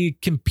actually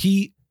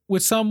compete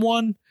with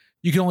someone.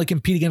 You can only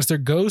compete against their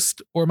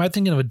ghost, or am I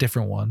thinking of a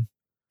different one?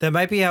 That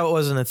might be how it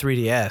was in the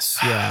 3DS.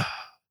 Yeah.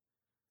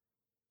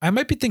 I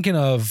might be thinking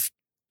of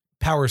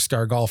Power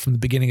Star Golf from the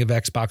beginning of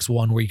Xbox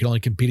One, where you can only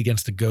compete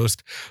against the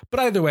ghost. But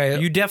either way,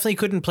 You definitely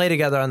couldn't play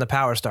together on the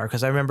Power Star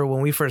because I remember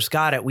when we first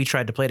got it, we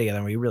tried to play together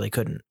and we really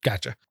couldn't.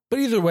 gotcha. But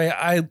either way,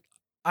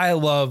 I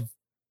love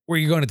where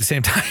you're going at the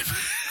same time.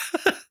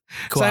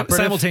 Cooperative?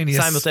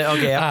 Simultaneous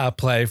Okay. Yeah.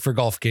 play for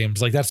golf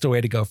games. Like that's the way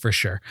to go for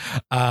sure.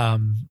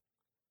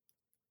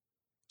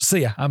 So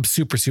yeah, I'm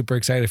super, super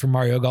excited for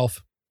Mario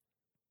Golf.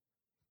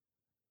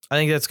 I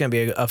think that's going to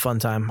be a fun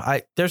time.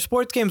 Their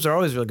sports games are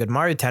always really good.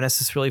 Mario Tennis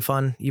is really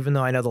fun, even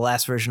though I know the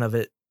last version of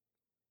it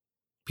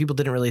people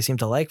didn't really seem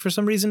to like for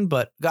some reason,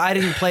 but I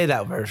didn't play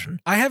that version.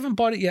 I haven't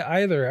bought it yet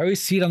either. I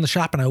always see it on the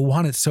shop and I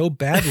want it so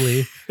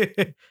badly.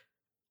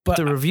 But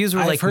The reviews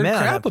were I've like, heard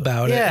man, crap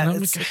about it. yeah, And I'm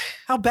it's- like-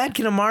 how bad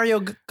can a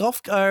Mario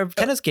golf or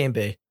tennis game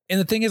be? And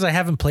the thing is, I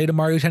haven't played a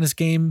Mario Tennis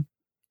game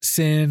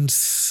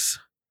since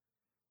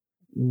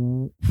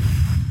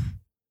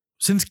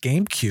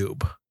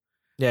GameCube.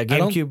 Yeah, I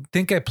don't GameCube.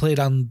 think I played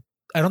on.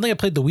 I don't think I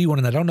played the Wii one,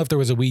 and I don't know if there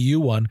was a Wii U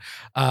one.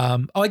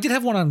 I did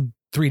have one on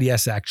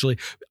 3DS actually.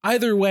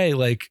 Either way,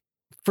 like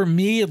for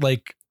me,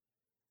 like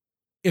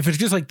if it's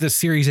just like the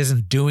series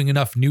isn't doing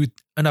enough new,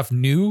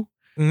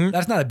 Mhm.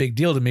 that's not a big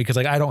deal to me because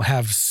like I don't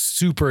have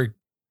super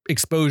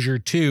exposure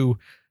to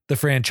the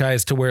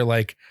franchise to where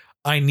like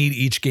I need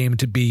each game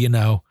to be,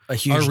 A a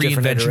huge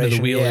different reinvention of the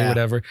iteration. wheel Yeah. or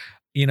whatever.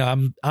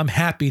 I'm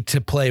happy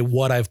to play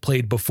what I've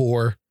played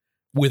before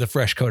with a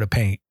fresh coat of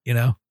paint,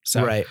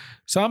 So Right.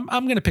 so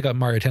I'm going to pick up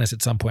Mario Tennis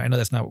at some point. I know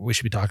that's not what we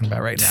should be talking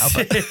about right now,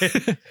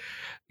 but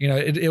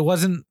it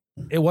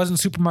wasn't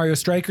Super Mario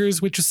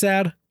Strikers, which is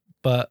sad,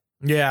 but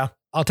Yeah.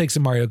 I'll take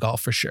some Mario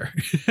Golf for sure.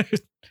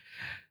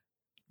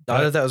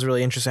 I thought that was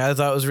really interesting. I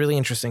thought it was really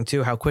interesting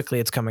too how quickly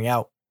it's coming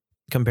out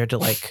compared to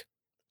like,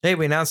 hey,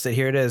 we announced it,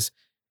 here it is.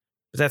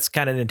 But that's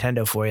kind of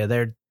Nintendo for you.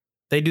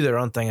 They do their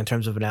own thing in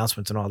terms of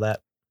announcements and all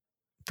that.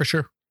 For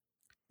sure.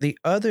 The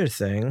other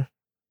thing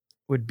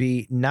would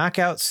be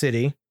Knockout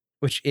City,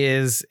 which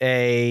is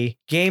a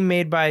game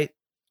made by,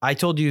 I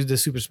told you, the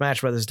Super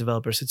Smash Brothers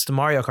developers. It's the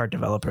Mario Kart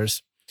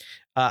developers.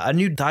 A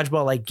new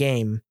dodgeball-like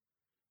game.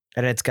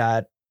 And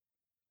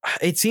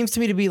it seems to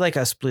me to be like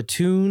a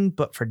Splatoon,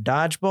 but for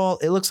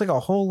dodgeball. It looks like a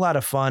whole lot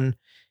of fun.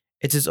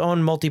 It's its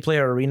own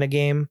multiplayer arena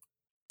game.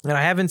 And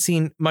I haven't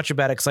seen much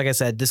about it because, like I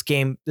said, this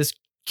came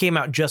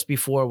out just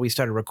before we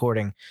started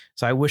recording.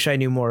 So I wish I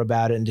knew more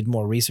about it and did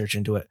more research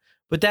into it.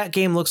 But that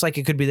game looks like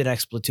it could be the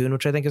next Splatoon,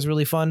 which I think is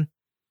really fun.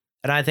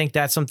 And I think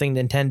that's something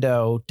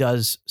Nintendo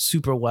does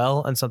super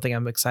well and something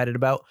I'm excited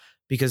about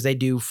because they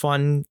do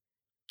fun,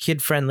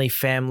 kid-friendly,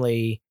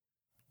 family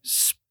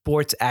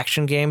sports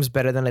action games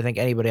better than I think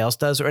anybody else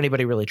does or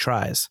anybody really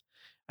tries.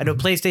 I know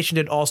PlayStation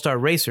did All-Star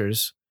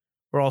Racers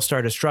or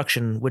All-Star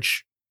Destruction,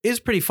 which is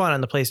pretty fun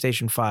on the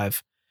PlayStation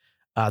 5.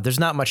 There's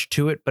not much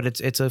to it, but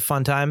it's a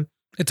fun time.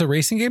 It's a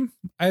racing game.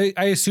 I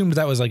assumed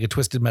that was like a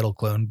Twisted Metal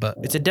clone, but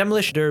It's a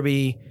Demolition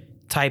Derby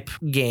type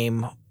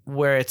game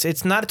where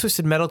it's not a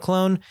Twisted Metal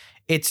clone.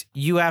 It's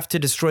you have to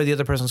destroy the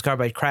other person's car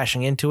by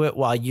crashing into it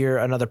while you're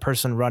another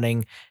person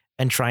running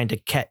and trying to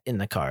get in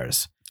the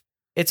cars.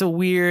 It's a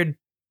weird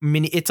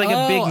it's like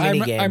a big mini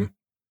game.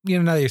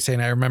 Now that you're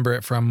saying, I remember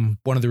it from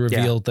one of the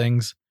reveal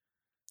things.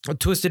 A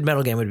Twisted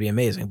Metal game would be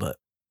amazing, but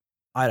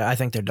I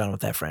think they're done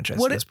with that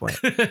franchise at this point.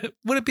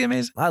 Would it be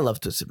amazing? I love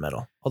Twisted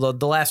Metal. Although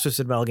the last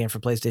Twisted Metal game for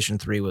PlayStation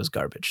 3 was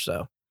garbage.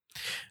 So,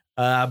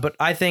 but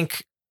I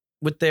think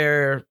with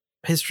their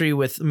history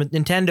with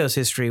Nintendo's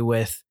history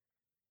with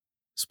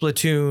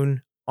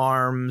Splatoon,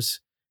 ARMS,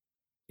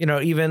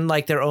 even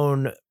like their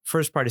own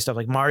first party stuff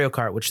like Mario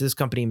Kart, which this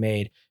company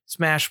made,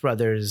 Smash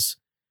Brothers,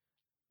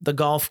 the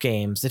golf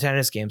games, the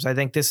tennis games. I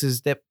think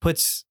that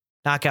puts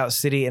Knockout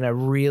City in a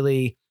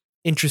really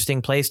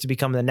interesting place to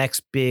become the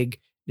next big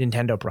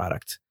Nintendo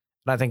product.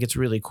 And I think it's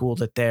really cool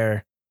that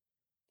they're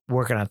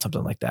working on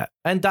something like that.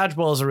 And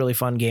Dodgeball is a really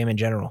fun game in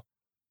general.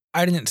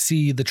 I didn't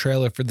see the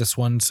trailer for this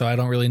one, so I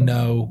don't really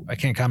know. I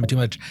can't comment too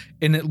much.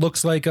 And it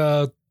looks like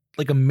a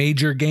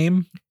major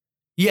game.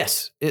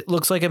 Yes, it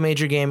looks like a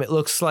major game. It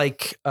looks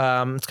like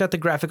it's got the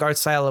graphic art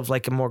style of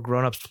like a more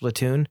grown-up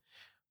Splatoon,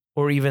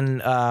 or even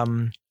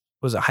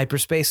was it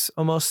Hyperspace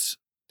almost?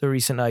 The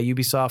recent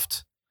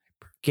Ubisoft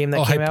game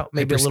that came out.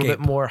 Maybe a little bit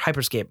more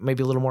Hyperscape,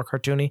 maybe a little more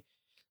cartoony.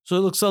 So it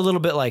looks a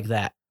little bit like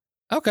that.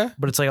 Okay.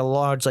 But it's like a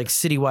large, like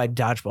citywide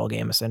dodgeball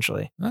game,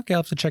 essentially. Okay, I'll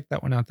have to check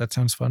that one out. That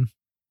sounds fun.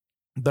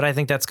 But I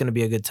think that's going to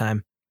be a good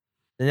time.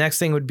 The next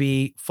thing would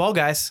be Fall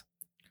Guys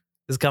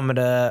is coming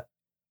to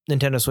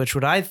Nintendo Switch,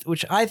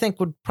 which I think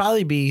would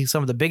probably be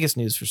some of the biggest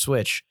news for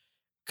Switch,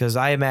 because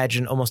I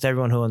imagine almost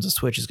everyone who owns a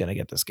Switch is going to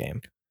get this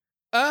game.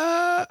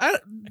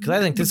 Because I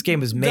think this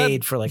game is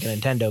made for like a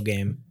Nintendo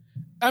game.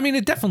 I mean,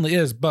 it definitely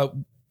is, but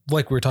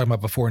like we were talking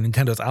about before,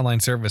 Nintendo's online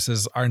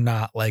services are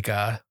not like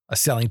a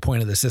selling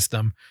point of the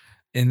system,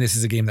 and this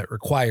is a game that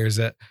requires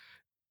it.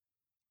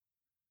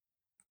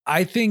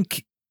 I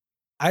think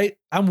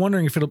I'm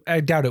wondering if I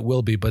doubt it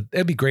will be, but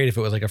it'd be great if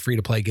it was like a free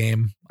to play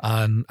game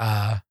on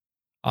the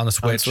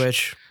Switch. On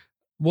Switch.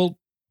 Well,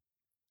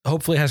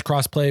 hopefully it has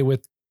crossplay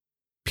with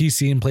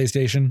PC and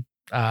PlayStation.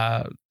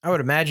 I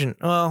would imagine.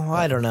 Well,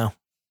 I don't know,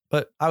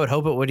 but I would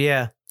hope it would.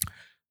 Yeah.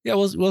 Yeah,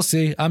 we'll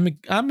see. I'm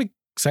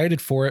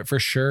excited for it for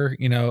sure.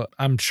 You know,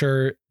 I'm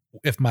sure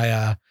if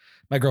my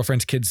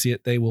girlfriend's kids see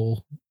it, they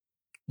will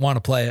want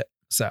to play it.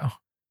 So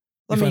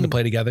it'll be fun to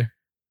play together.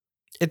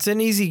 It's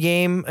an easy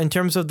game in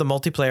terms of the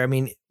multiplayer. I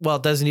mean, well,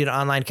 it doesn't need an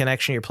online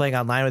connection. You're playing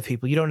online with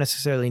people. You don't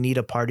necessarily need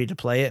a party to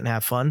play it and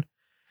have fun.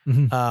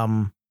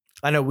 Mm-hmm.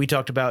 I know we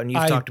talked about, and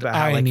you've talked about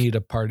how I need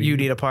a party. You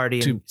need a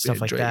party and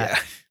stuff like that. Yeah.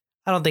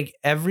 I don't think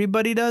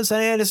everybody does.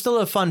 And it's still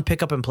a fun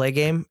pick up and play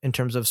game in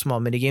terms of small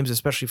mini games,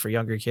 especially for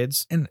younger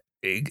kids. And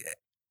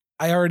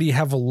I already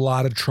have a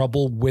lot of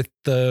trouble with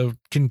the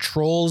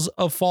controls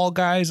of Fall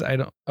Guys. I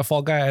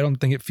don't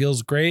think it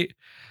feels great.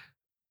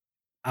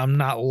 I'm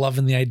not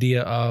loving the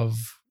idea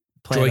of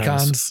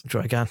Joy-Cons.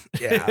 Joy-Con.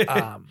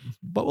 Yeah.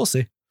 But we'll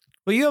see.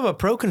 Well, you have a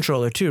Pro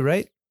controller too,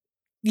 right?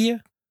 Yeah.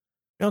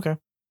 Okay.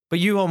 But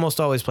you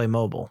almost always play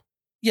mobile.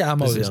 Yeah, I'm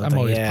always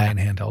playing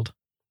handheld.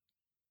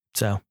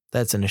 So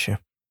that's an issue.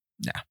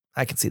 Yeah.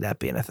 I can see that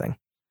being a thing.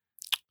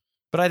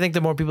 But I think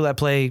the more people that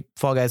play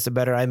Fall Guys, the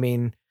better. I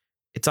mean,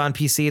 it's on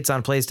PC, it's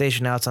on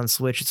PlayStation, now it's on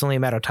Switch. It's only a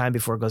matter of time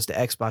before it goes to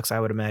Xbox, I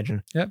would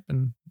imagine. Yep.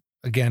 And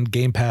again,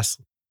 Game Pass,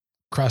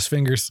 cross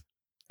fingers.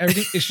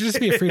 Everything. It should just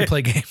be a free to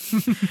play game.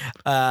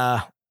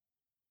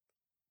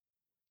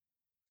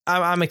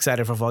 I'm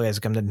excited for Fall Guys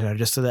to come to Nintendo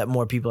just so that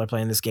more people are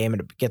playing this game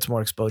and it gets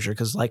more exposure.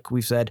 Because like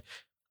we've said,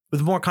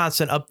 with more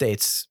constant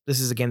updates, this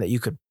is a game that you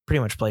could pretty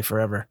much play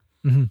forever.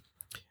 Mm-hmm.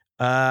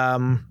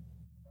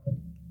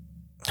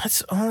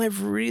 That's all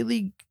I've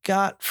really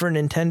got for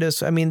Nintendo.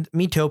 So, I mean,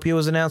 Miitopia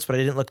was announced, but I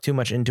didn't look too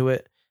much into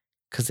it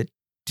because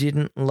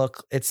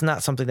it's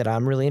not something that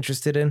I'm really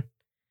interested in.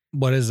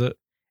 What is it?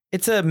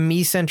 It's a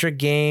me-centric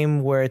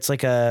game where it's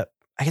like an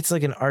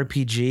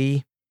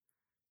RPG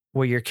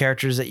where your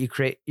characters that you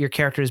create, your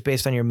character is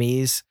based on your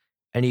Miis,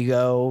 and you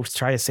go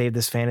try to save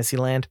this fantasy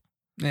land.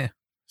 Yeah.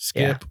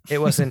 Skip. Yeah, it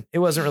wasn't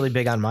really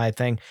big on my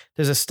thing.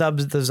 There's a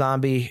Stubbs the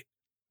Zombie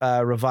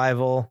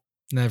revival.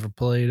 Never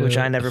played which it.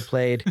 I never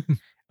played.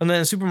 And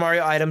then Super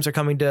Mario items are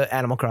coming to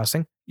Animal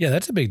Crossing. Yeah,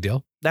 that's a big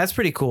deal. That's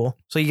pretty cool.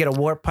 So you get a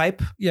warp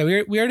pipe. Yeah,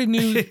 we already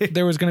knew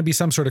there was going to be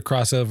some sort of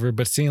crossover,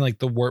 but seeing like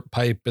the warp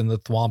pipe and the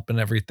thwomp and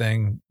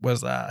everything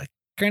was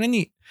kind of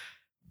neat.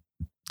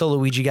 The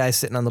Luigi guy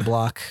sitting on the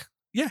block.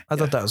 Yeah, I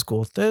thought that was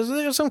cool.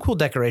 There's some cool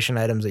decoration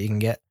items that you can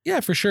get.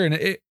 Yeah, for sure. And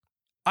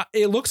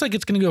it looks like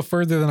it's going to go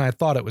further than I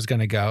thought it was going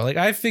to go. Like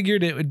I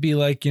figured it would be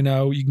like, you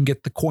know, you can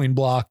get the coin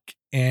block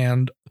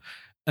and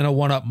a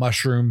 1-up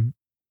mushroom,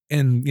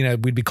 and you know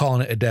we'd be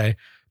calling it a day.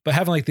 But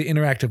having like the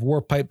interactive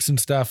warp pipes and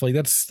stuff, like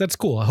that's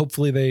cool.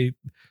 Hopefully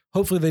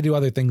they do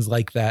other things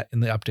like that in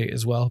the update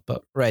as well.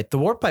 But right, the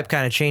warp pipe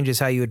kind of changes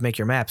how you would make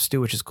your maps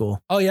too, which is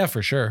cool. Oh yeah,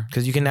 for sure.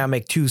 Because you can now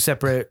make 2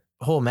 separate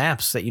whole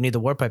maps that you need the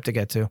warp pipe to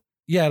get to.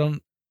 Yeah,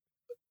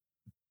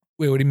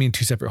 Wait, what do you mean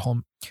 2 separate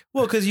home?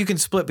 Well, because you can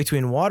split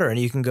between water and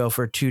you can go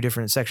for 2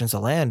 different sections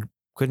of land.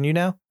 Couldn't you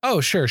now? Oh,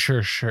 sure.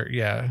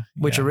 Yeah.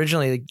 Which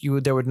originally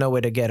there would no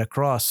way to get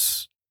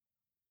across.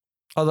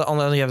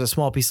 Although you have a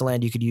small piece of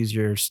land, you could use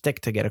your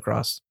stick to get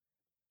across.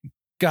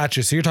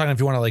 Gotcha. So you're talking if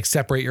you want to like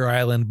separate your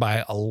island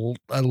by a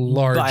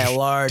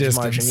large distance.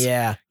 Margin.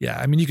 Yeah. Yeah.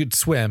 I mean, you could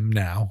swim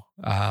now,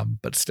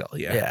 but still,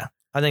 yeah. Yeah.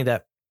 I think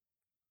that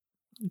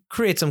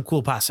creates some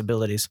cool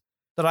possibilities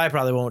that I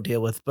probably won't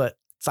deal with, but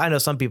I know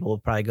some people will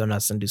probably go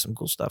nuts and do some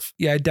cool stuff.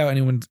 Yeah. I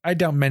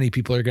doubt many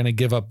people are going to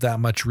give up that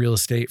much real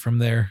estate from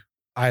their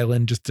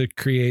island just to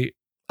create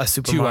a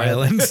Super 2 Mario.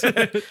 islands.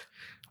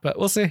 But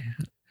we'll see.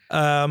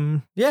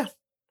 Yeah.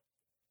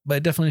 But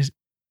it definitely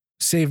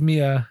saved me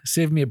a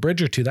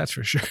bridge or 2. That's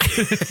for sure.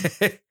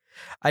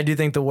 I do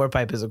think the warp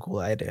pipe is a cool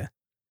idea.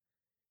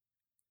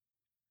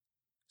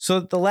 So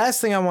the last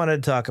thing I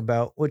wanted to talk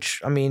about,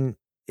 which, I mean,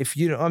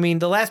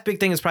 the last big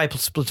thing is probably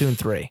Splatoon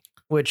 3,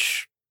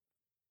 which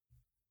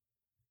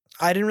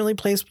I didn't really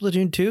play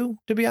Splatoon 2,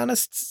 to be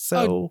honest.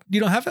 So you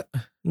don't have it?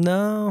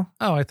 No.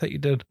 Oh, I thought you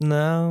did.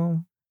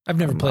 No. I've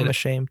never played I'm it.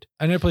 ashamed.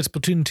 I never played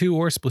Splatoon 2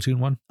 or Splatoon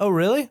 1. Oh,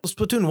 really? Well,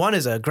 Splatoon 1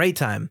 is a great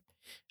time.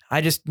 I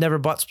just never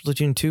bought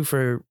Splatoon 2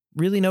 for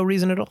really no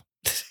reason at all.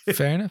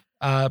 Fair enough.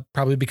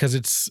 Probably because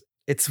it's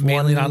mainly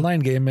mainly an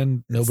online game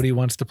and nobody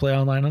wants to play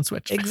online on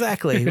Switch.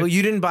 Exactly. Well,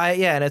 you didn't buy it.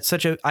 Yeah. And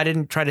I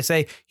didn't try to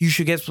say you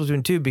should get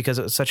Splatoon 2 because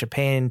it was such a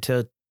pain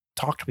to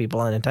talk to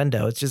people on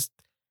Nintendo. It's just,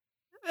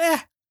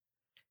 Yeah.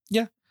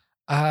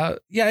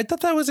 Yeah, I thought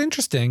that was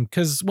interesting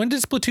because when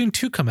did Splatoon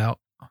 2 come out?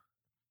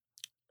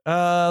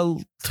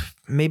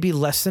 maybe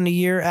less than a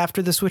year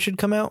after the Switch had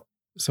come out.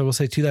 So we'll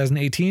say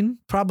 2018.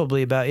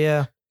 Probably about,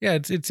 yeah. Yeah,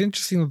 it's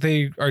interesting that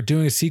they are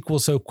doing a sequel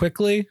so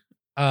quickly,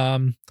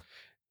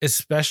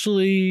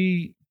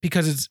 especially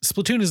because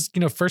Splatoon is,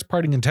 first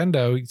party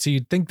Nintendo. So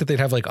you'd think that they'd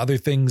have like other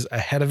things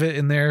ahead of it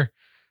in their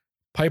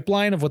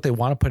pipeline of what they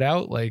want to put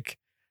out. Like,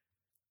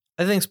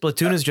 I think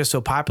Splatoon is just so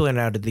popular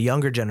now to the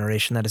younger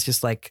generation that it's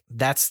just like,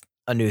 that's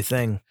a new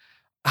thing.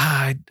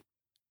 I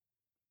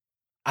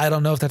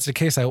don't know if that's the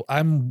case.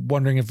 I'm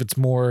wondering if it's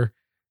more,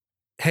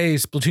 hey,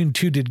 Splatoon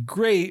 2 did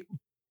great,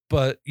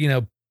 but,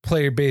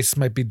 player base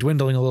might be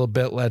dwindling a little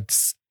bit.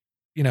 Let's,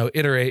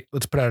 iterate.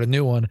 Let's put out a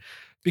new one.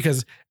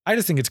 Because I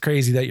just think it's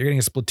crazy that you're getting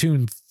a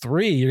Splatoon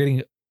 3. You're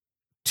getting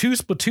 2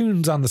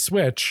 Splatoons on the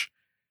Switch.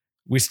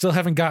 We still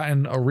haven't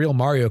gotten a real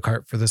Mario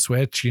Kart for the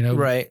Switch,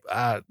 Right.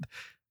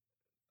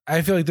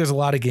 I feel like there's a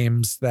lot of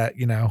games that,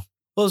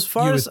 Well, as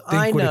far you as would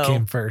think I would have know,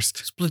 came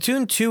first.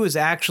 Splatoon 2 is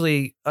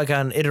actually like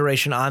an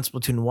iteration on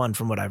Splatoon 1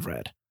 from what I've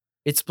read.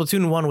 It's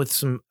Splatoon 1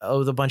 with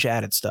a bunch of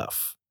added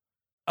stuff.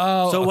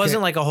 Oh, So it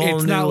wasn't like a whole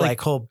It's new, not like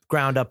whole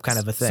ground up kind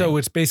of a thing. So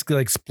it's basically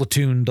like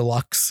Splatoon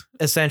Deluxe.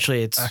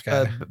 Essentially, it's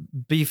Okay.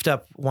 beefed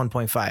up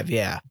 1.5.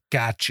 Yeah.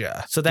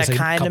 Gotcha. So that Just a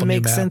kind of couple new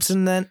makes sense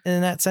maps.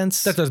 in that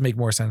sense. That does make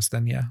more sense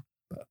then, yeah.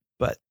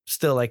 But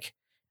still, like,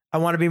 I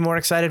want to be more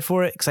excited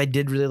for it because I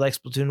did really like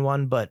Splatoon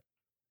 1. But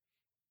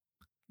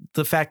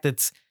the fact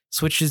that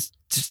Switch is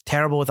just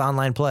terrible with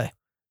online play.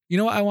 You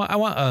know what? I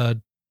want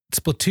a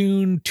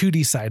Splatoon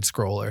 2D side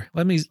scroller.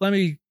 Let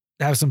me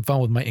have some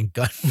fun with my ink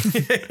gun.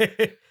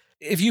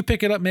 If you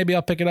pick it up, maybe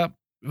I'll pick it up.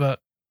 But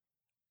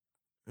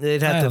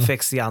They'd I have don't to know.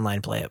 fix the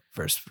online play up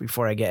first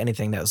before I get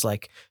anything that was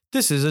like,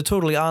 this is a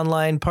totally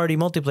online party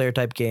multiplayer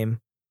type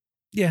game.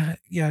 yeah,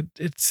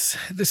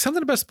 there's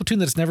something about Splatoon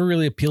that's never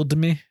really appealed to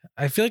me.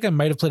 I feel like I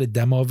might have played a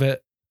demo of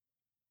it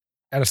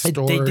at a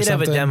store. They or did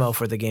have a something. demo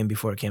for the game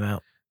before it came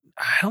out.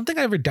 I don't think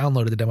I ever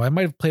downloaded the demo. I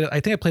might have played it.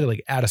 I think I played it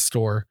like at a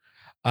store.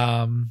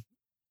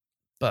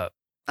 But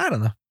I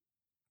don't know.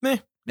 Meh.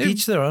 Maybe-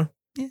 Each their own.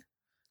 Yeah.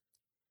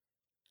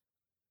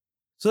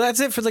 So that's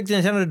it for like the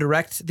Nintendo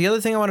Direct. The other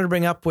thing I wanted to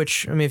bring up,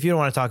 which, I mean, if you don't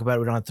want to talk about it,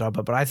 we don't have to talk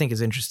about it, but I think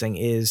is interesting,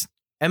 is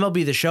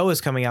MLB The Show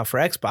is coming out for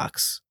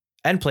Xbox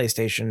and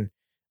PlayStation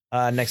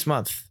next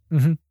month.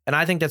 Mhm. And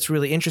I think that's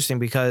really interesting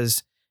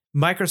because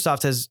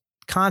Microsoft has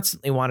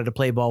constantly wanted to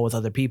play ball with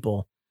other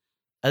people.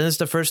 And this is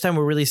the first time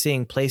we're really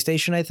seeing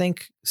PlayStation, I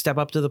think, step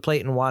up to the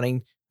plate and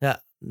wanting,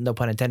 no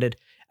pun intended,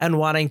 and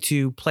wanting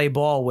to play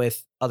ball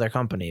with other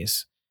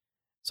companies.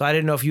 So I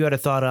didn't know if you had a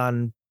thought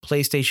on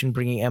PlayStation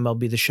bringing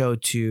MLB The Show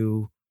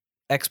to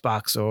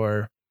Xbox,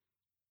 or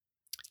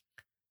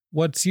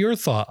What's your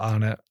thought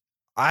on it?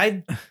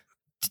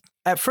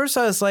 at first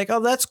I was like, oh,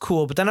 that's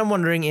cool. But then I'm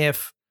wondering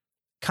if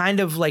kind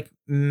of like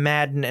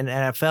Madden and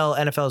NFL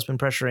has been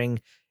pressuring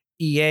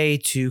EA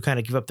to kind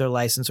of give up their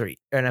license, or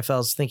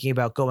NFL's thinking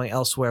about going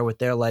elsewhere with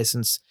their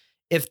license.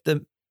 If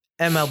the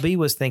MLB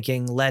was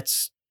thinking,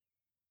 let's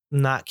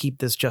not keep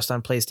this just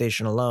on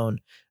PlayStation alone.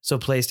 So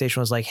PlayStation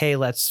was like, hey,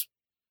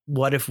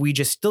 what if we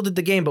just still did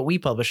the game, but we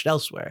published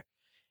elsewhere?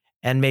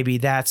 And maybe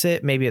that's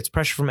it. Maybe it's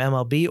pressure from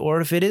MLB, or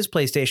if it is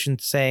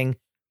PlayStation saying,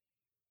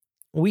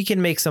 we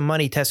can make some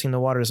money testing the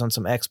waters on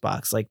some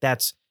Xbox. Like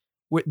this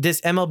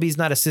MLB is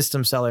not a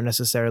system seller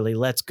necessarily.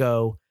 Let's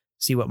go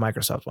see what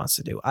Microsoft wants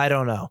to do. I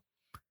don't know.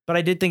 But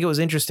I did think it was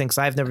interesting because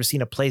I've never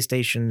seen a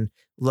PlayStation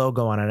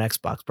logo on an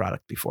Xbox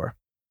product before.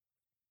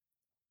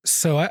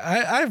 So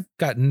I've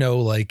got no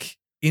like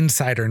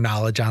insider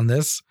knowledge on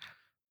this,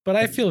 but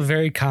I feel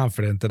very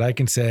confident that I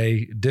can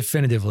say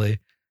definitively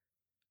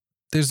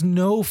there's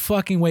no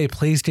fucking way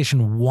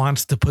PlayStation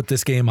wants to put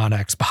this game on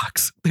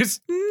Xbox.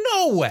 There's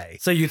no way.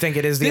 So you think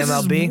it is the This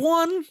MLB?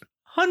 is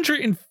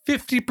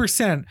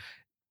 150%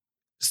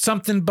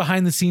 something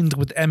behind the scenes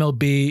with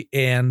MLB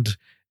and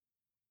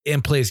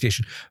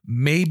PlayStation.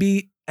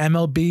 Maybe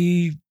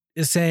MLB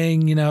is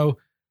saying,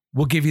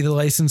 we'll give you the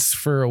license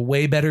for a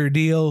way better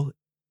deal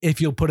if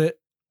you'll put it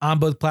on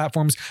both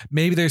platforms.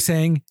 Maybe they're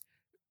saying,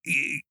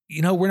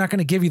 we're not going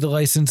to give you the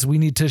license. We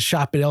need to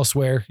shop it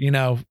elsewhere,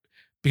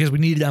 because we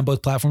need it on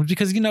both platforms.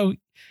 Because, even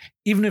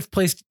if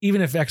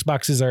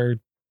Xboxes are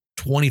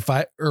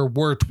 25 or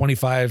were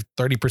 25,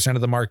 30%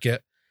 of the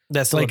market,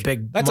 That's still like, a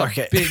big that's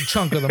market. a big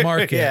chunk of the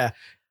market. Yeah.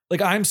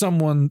 Like I'm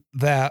someone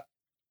that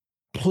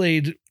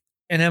played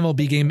an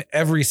MLB game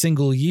every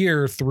single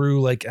year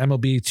through like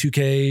MLB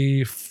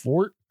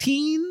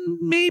 2K14,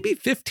 maybe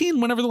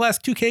 15, whenever the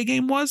last 2K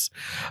game was.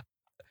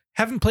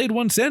 Haven't played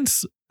one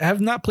since. I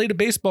have not played a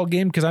baseball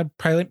game because I'm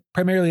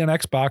primarily on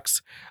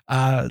Xbox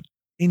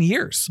in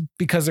years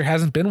because there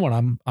hasn't been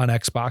one on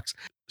Xbox.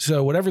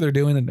 So whatever they're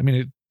doing, I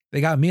mean, they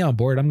got me on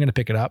board. I'm going to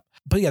pick it up.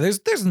 But yeah,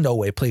 there's no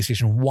way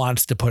PlayStation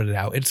wants to put it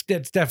out. It's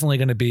definitely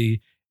going to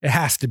be, it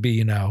has to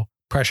be,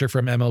 pressure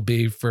from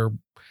MLB for,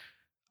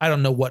 I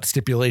don't know what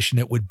stipulation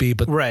it would be,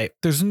 but Right.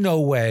 there's no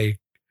way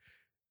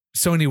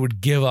Sony would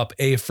give up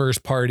a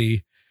first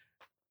party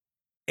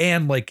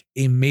and like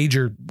a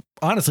major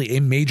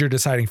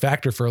deciding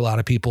factor for a lot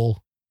of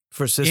people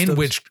For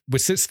systems.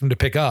 with system to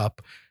pick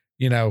up,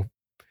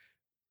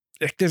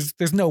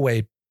 there's no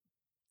way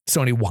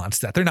Sony wants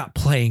that. They're not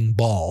playing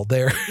ball.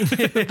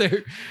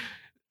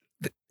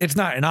 It's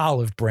not an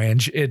olive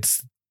branch.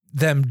 It's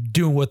them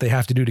doing what they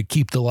have to do to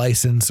keep the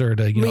license or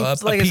to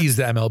appease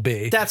the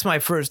MLB. That's my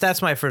first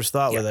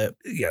thought with it.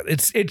 Yeah,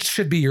 it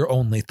should be your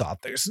only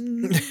thought. There's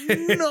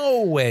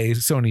no way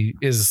Sony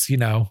is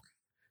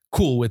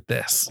cool with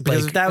this.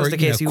 Because if that was the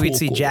case, we'd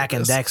see Jack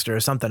and Dexter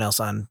or something else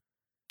on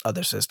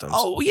other systems.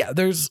 Oh yeah,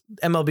 there's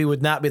MLB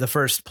would not be the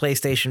first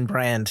PlayStation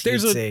brand you'd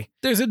see.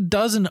 There's a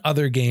dozen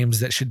other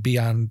games that should be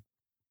on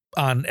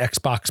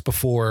Xbox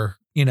before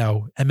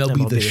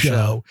MLB the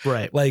show.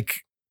 Right.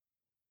 Like,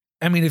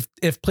 I mean,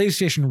 if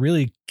PlayStation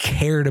really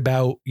cared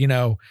about,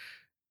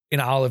 an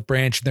olive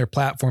branch and their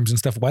platforms and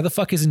stuff, why the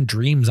fuck isn't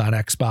Dreams on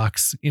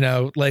Xbox?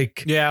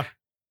 Yeah.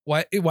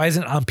 Why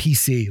isn't it on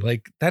PC?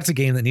 Like, that's a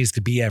game that needs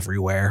to be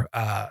everywhere.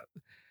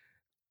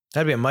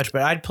 That'd be much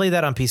better. I'd play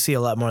that on PC a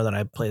lot more than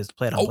I play it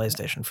on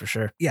PlayStation for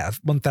sure. Yeah,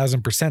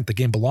 1000%. The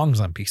game belongs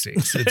on PC.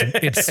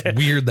 It's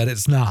weird that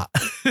it's not.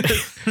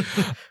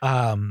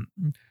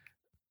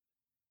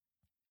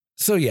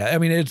 So yeah, I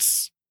mean,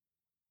 it's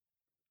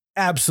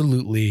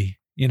absolutely,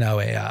 they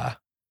were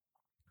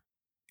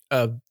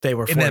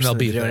forced an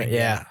MLB into doing it.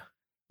 Yeah.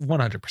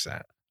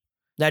 100%.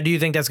 Now, do you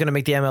think that's going to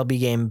make the MLB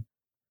game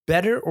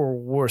better or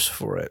worse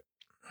for it?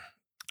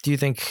 Do you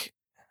think?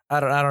 I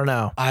don't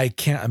know. I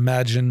can't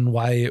imagine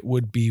why it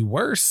would be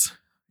worse.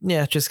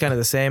 Yeah, just kind of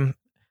the same.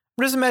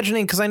 I'm just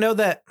imagining, because I know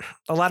that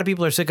a lot of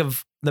people are sick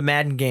of the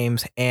Madden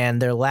games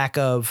and their lack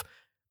of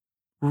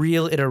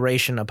real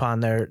iteration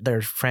upon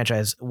their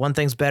franchise. One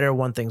thing's better,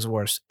 one thing's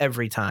worse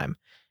every time.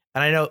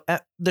 And I know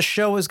the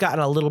show has gotten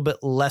a little bit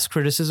less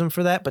criticism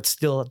for that, but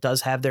still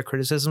does have their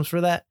criticisms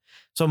for that.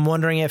 So I'm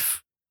wondering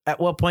if at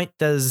what point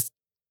does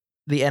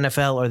the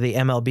NFL or the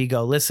MLB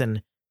go,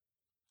 listen,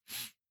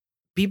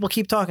 people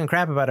keep talking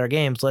crap about our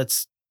games.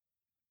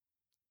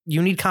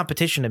 You need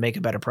competition to make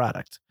a better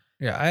product.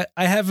 Yeah,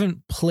 I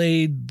haven't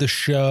played the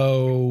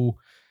show.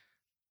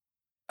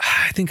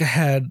 I think I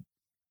had,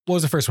 what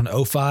was the first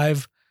one?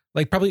 05?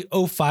 Like probably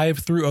 05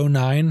 through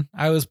 09.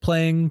 I was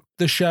playing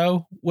the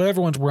show. Whatever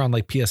ones were on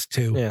like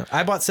PS2. Yeah,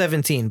 I bought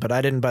 17, but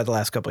I didn't buy the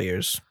last couple of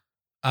years.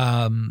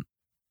 I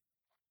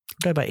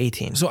bought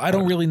 18. So I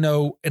don't really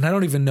know, and I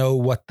don't even know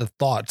what the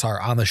thoughts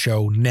are on the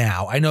show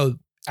now. I know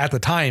at the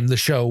time the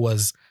show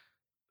was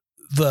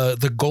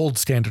the gold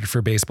standard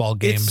for baseball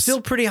games. It's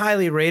still pretty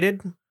highly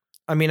rated.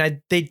 I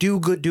mean, they do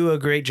a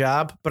great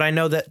job, but I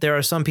know that there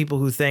are some people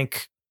who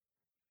think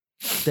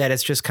that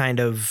it's just kind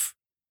of,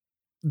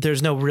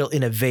 there's no real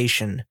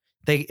innovation.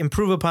 They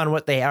improve upon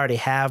what they already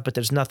have, but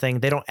there's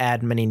nothing, they don't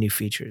add many new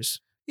features.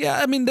 Yeah,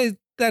 I mean,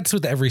 that's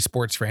with every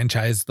sports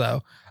franchise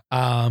though.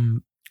 I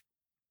mean,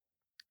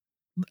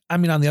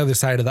 on the other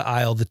side of the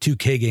aisle, the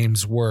 2K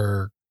games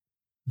were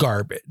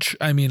garbage.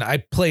 I mean, I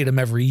played them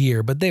every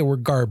year, but they were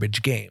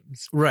garbage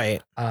games.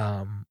 Right.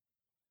 But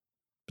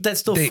that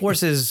still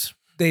forces,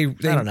 I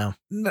don't know.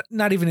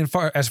 Not even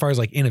as far as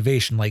like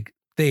innovation, like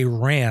they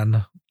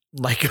ran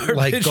like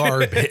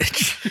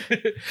garbage.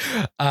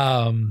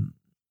 And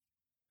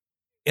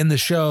the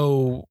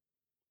show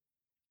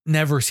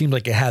never seemed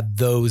like it had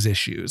those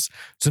issues.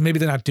 So maybe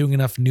they're not doing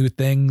enough new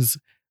things.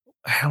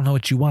 I don't know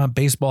what you want.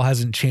 Baseball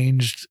hasn't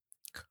changed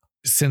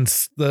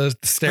since the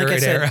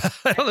steroid era.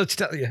 I don't know what to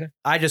tell you.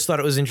 I just thought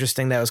it was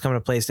interesting that it was coming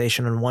to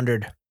PlayStation and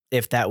wondered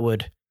if that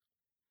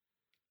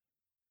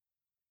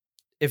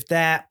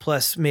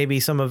plus maybe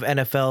some of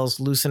NFL's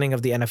loosening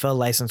of the NFL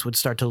license would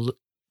start to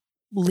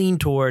lean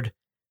toward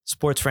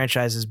sports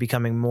franchises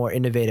becoming more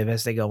innovative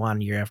as they go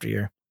on year after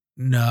year.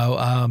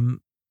 No.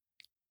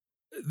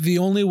 The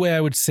only way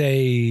I would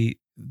say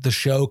the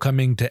show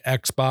coming to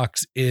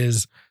Xbox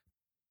is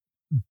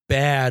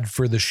bad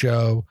for the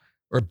show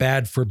or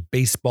bad for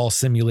baseball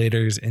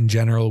simulators in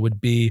general would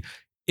be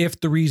if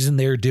the reason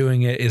they're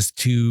doing it is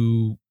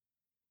to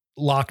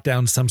lock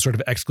down some sort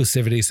of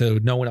exclusivity so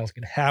no one else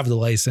can have the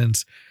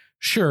license.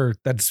 Sure,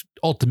 that's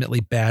ultimately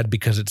bad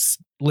because it's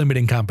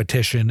limiting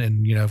competition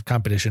and,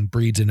 competition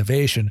breeds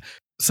innovation.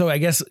 So I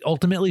guess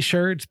ultimately,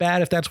 sure, it's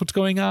bad if that's what's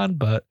going on,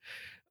 but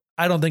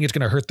I don't think it's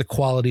going to hurt the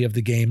quality of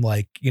the game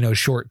like,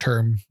 short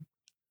term.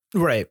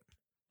 Right.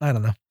 I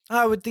don't know.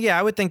 I would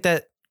think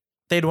that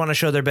they'd want to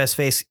show their best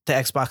face to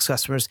Xbox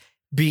customers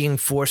being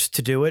forced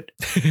to do it.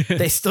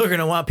 They still are going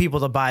to want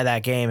people to buy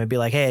that game and be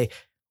like, hey,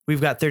 we've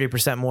got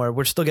 30% more.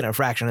 We're still getting a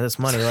fraction of this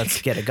money.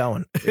 Let's get it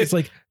going. It's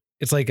like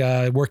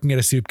working at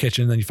a soup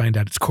kitchen, and then you find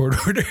out it's court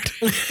ordered.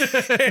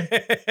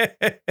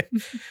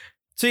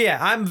 So yeah,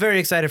 I'm very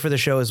excited for the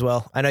show as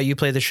well. I know you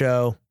play the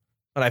show,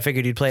 but I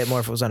figured you'd play it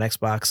more if it was on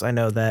Xbox. I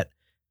know that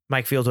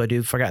Mike Field, who I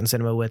do Forgotten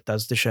Cinema with,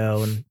 does the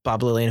show, and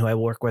Bob Lillian, who I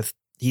work with,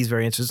 he's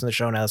very interested in the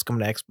show now. It's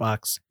coming to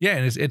Xbox. Yeah,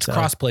 and it's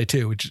crossplay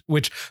too,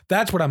 which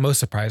that's what I'm most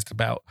surprised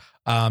about.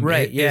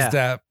 Right? Yeah, is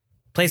that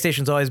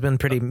PlayStation's always been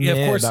pretty of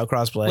course about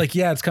crossplay. Like,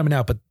 yeah, it's coming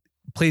out, but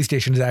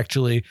PlayStation is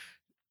actually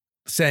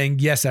saying,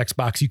 yes,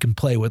 Xbox, you can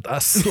play with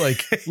us.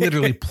 Like,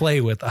 literally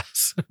play with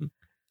us.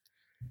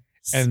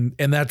 And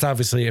that's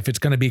obviously, if it's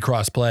going to be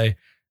crossplay,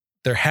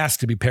 there has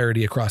to be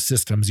parity across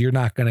systems. You're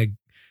not going to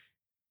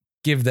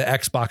give the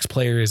Xbox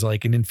players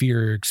like an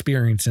inferior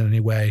experience in any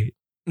way.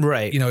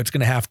 Right. You know, it's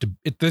going to have to,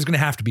 there's going to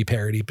have to be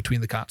parity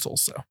between the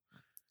consoles. So, I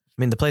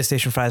mean, the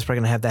PlayStation 5 is probably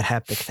going to have that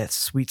haptic, that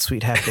sweet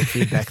haptic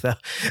feedback though.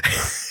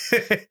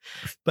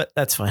 But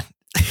that's fine.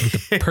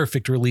 with the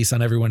perfect release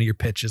on every one of your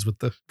pitches with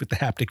the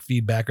haptic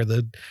feedback or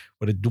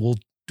a dual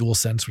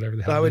sense, whatever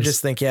the hell. I would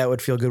just think, yeah, it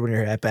would feel good when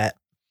you're at bat.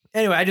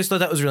 Anyway, I just thought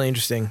that was really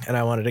interesting, and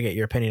I wanted to get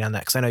your opinion on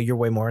that because I know you're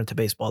way more into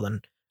baseball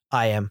than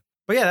I am.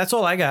 But yeah, that's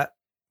all I got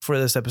for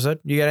this episode.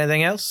 You got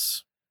anything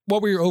else?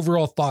 What were your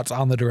overall thoughts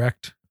on the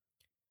Direct?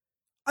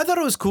 I thought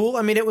it was cool.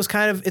 I mean, it was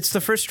it's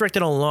the first Direct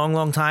in a long,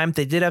 long time.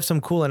 They did have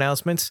some cool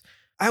announcements.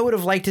 I would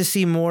have liked to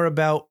see more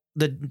about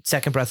the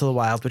second Breath of the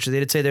Wild, which they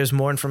did say there's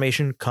more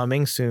information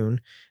coming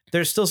soon.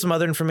 There's still some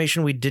other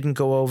information we didn't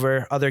go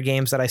over, other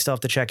games that I still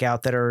have to check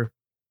out that are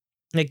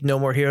like No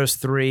More Heroes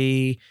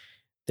 3.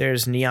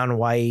 There's Neon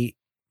White,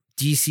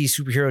 DC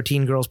Superhero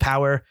Teen Girls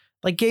Power,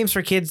 like games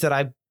for kids that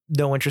I've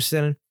no interest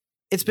in.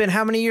 It's been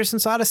how many years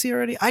since Odyssey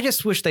already? I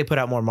just wish they put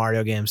out more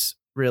Mario games,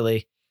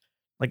 really.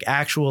 Like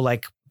actual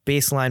like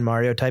baseline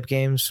Mario type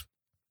games.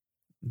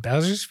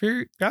 Bowser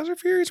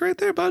Fury's right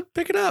there, bud.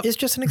 Pick it up. It's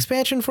just an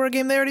expansion for a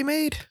game they already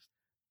made.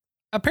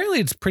 Apparently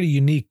it's pretty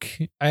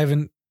unique. I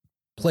haven't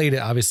played it,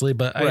 obviously,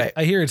 but Right.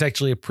 I hear it's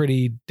actually a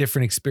pretty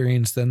different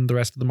experience than the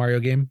rest of the Mario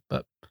game.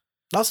 But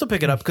I'll still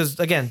pick it up because,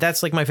 again,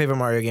 that's like my favorite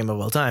Mario game of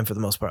all time for the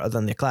most part, other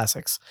than the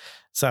classics.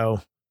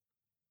 So,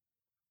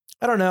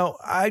 I don't know.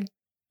 I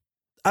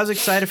was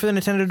excited for the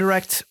Nintendo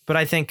Direct, but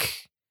I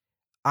think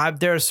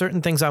there are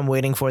certain things I'm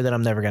waiting for that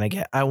I'm never going to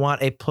get. I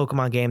want a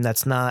Pokemon game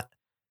that's not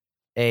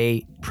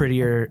a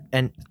prettier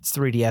and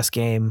 3DS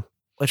game,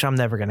 which I'm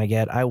never going to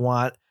get. I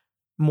want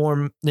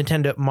more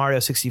Nintendo Mario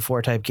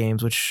 64 type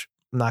games, which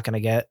I'm not going to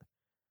get.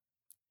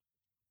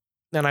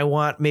 And I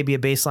want maybe a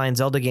baseline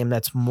Zelda game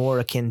that's more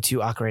akin to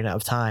Ocarina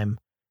of Time,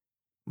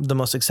 the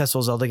most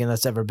successful Zelda game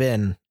that's ever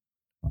been.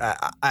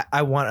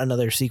 I want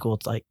another sequel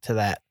to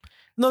that.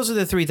 And those are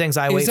the three things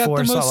I wait for. Is that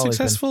the so most I'll always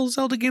successful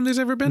Zelda game there's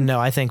ever been? No,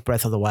 I think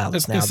Breath of the Wild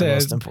is now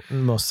the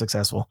most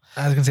successful.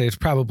 I was going to say it's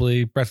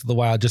probably Breath of the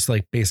Wild, just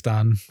like based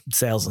on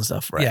sales and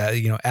stuff, right?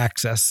 Yeah,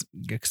 access,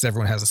 because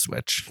everyone has a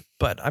Switch.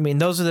 But I mean,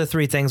 those are the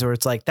three things where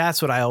it's like,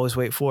 that's what I always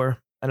wait for.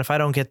 And if I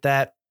don't get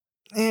that,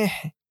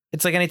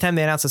 it's like anytime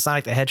they announce a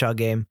Sonic the Hedgehog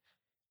game,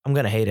 I'm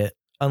going to hate it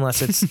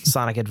unless it's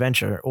Sonic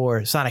Adventure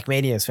or Sonic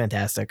Mania is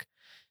fantastic.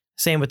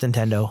 Same with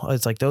Nintendo.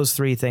 It's like those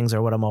three things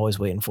are what I'm always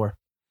waiting for.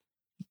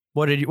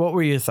 What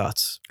were your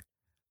thoughts?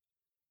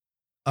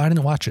 I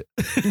didn't watch it.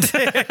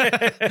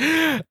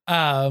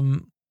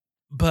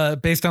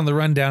 But based on the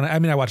rundown, I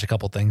mean, I watched a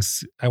couple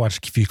things. I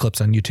watched a few clips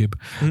on YouTube.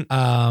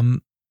 Mm-hmm.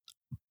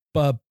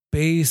 But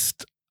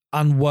based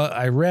on what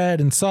I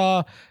read and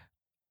saw,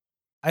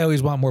 I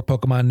always want more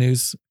Pokemon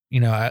news.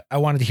 I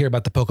wanted to hear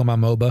about the Pokemon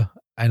MOBA.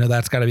 I know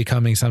that's got to be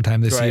coming sometime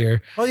this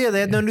year. Oh yeah,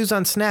 they had no news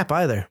on Snap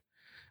either.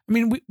 I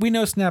mean, we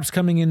know Snap's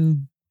coming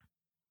in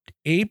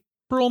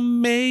April,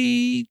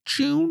 May,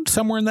 June,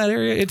 somewhere in that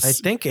area. I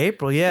think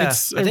April, yeah.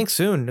 I think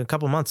soon, a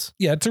couple months.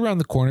 Yeah, it's around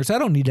the corner, so I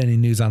don't need any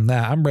news on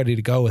that. I'm ready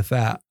to go with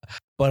that.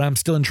 But I'm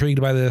still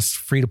intrigued by this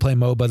free-to-play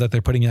MOBA that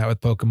they're putting out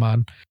with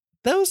Pokemon.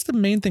 That was the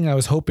main thing I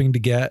was hoping to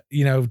get,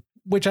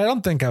 which I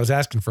don't think I was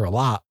asking for a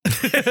lot.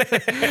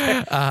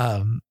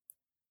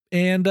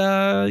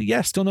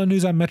 Still no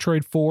news on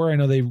Metroid 4. I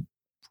know they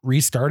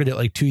restarted it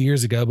like 2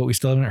 years ago, but we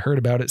still haven't heard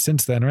about it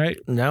since then, right?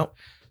 No.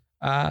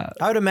 I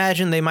would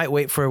imagine they might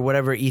wait for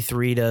whatever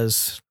E3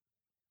 does,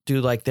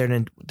 do like their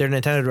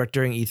Nintendo Direct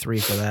during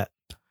E3 for that.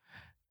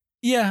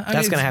 Yeah.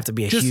 That's going to have to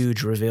be a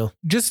huge reveal.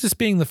 Just this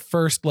being the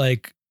first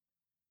like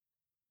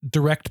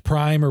Direct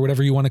Prime or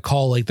whatever you want to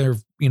call like their,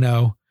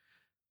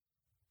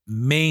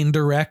 main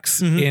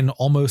directs in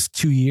almost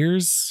 2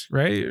 years,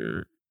 right?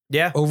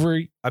 Yeah.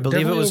 I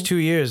believe it was 2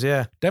 years.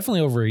 Yeah.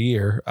 Definitely over a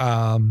year.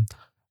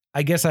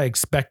 I guess I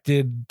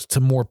expected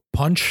some more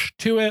punch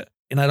to it.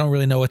 And I don't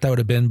really know what that would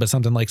have been, but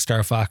something like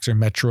Star Fox or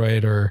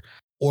Metroid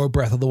or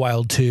Breath of the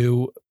Wild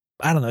 2.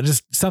 I don't know,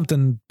 just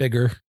something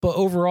bigger. But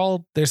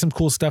overall, there's some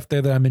cool stuff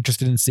there that I'm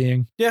interested in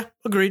seeing. Yeah,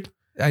 agreed.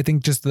 I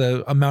think just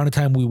the amount of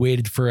time we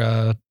waited for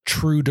a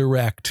true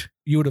Direct,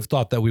 you would have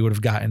thought that we would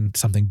have gotten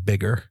something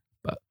bigger.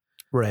 But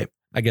right.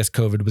 I guess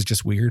COVID was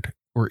just weird,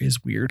 or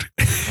is weird.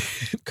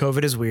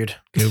 COVID is weird.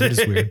 COVID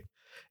is weird.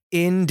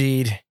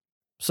 Indeed.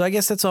 So I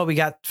guess that's all we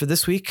got for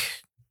this week.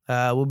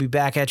 We'll be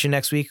back at you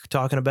next week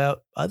talking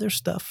about other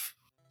stuff.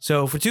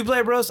 So for Two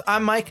Player Bros,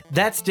 I'm Mike.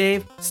 That's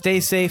Dave. Stay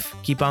safe.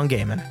 Keep on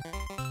gaming.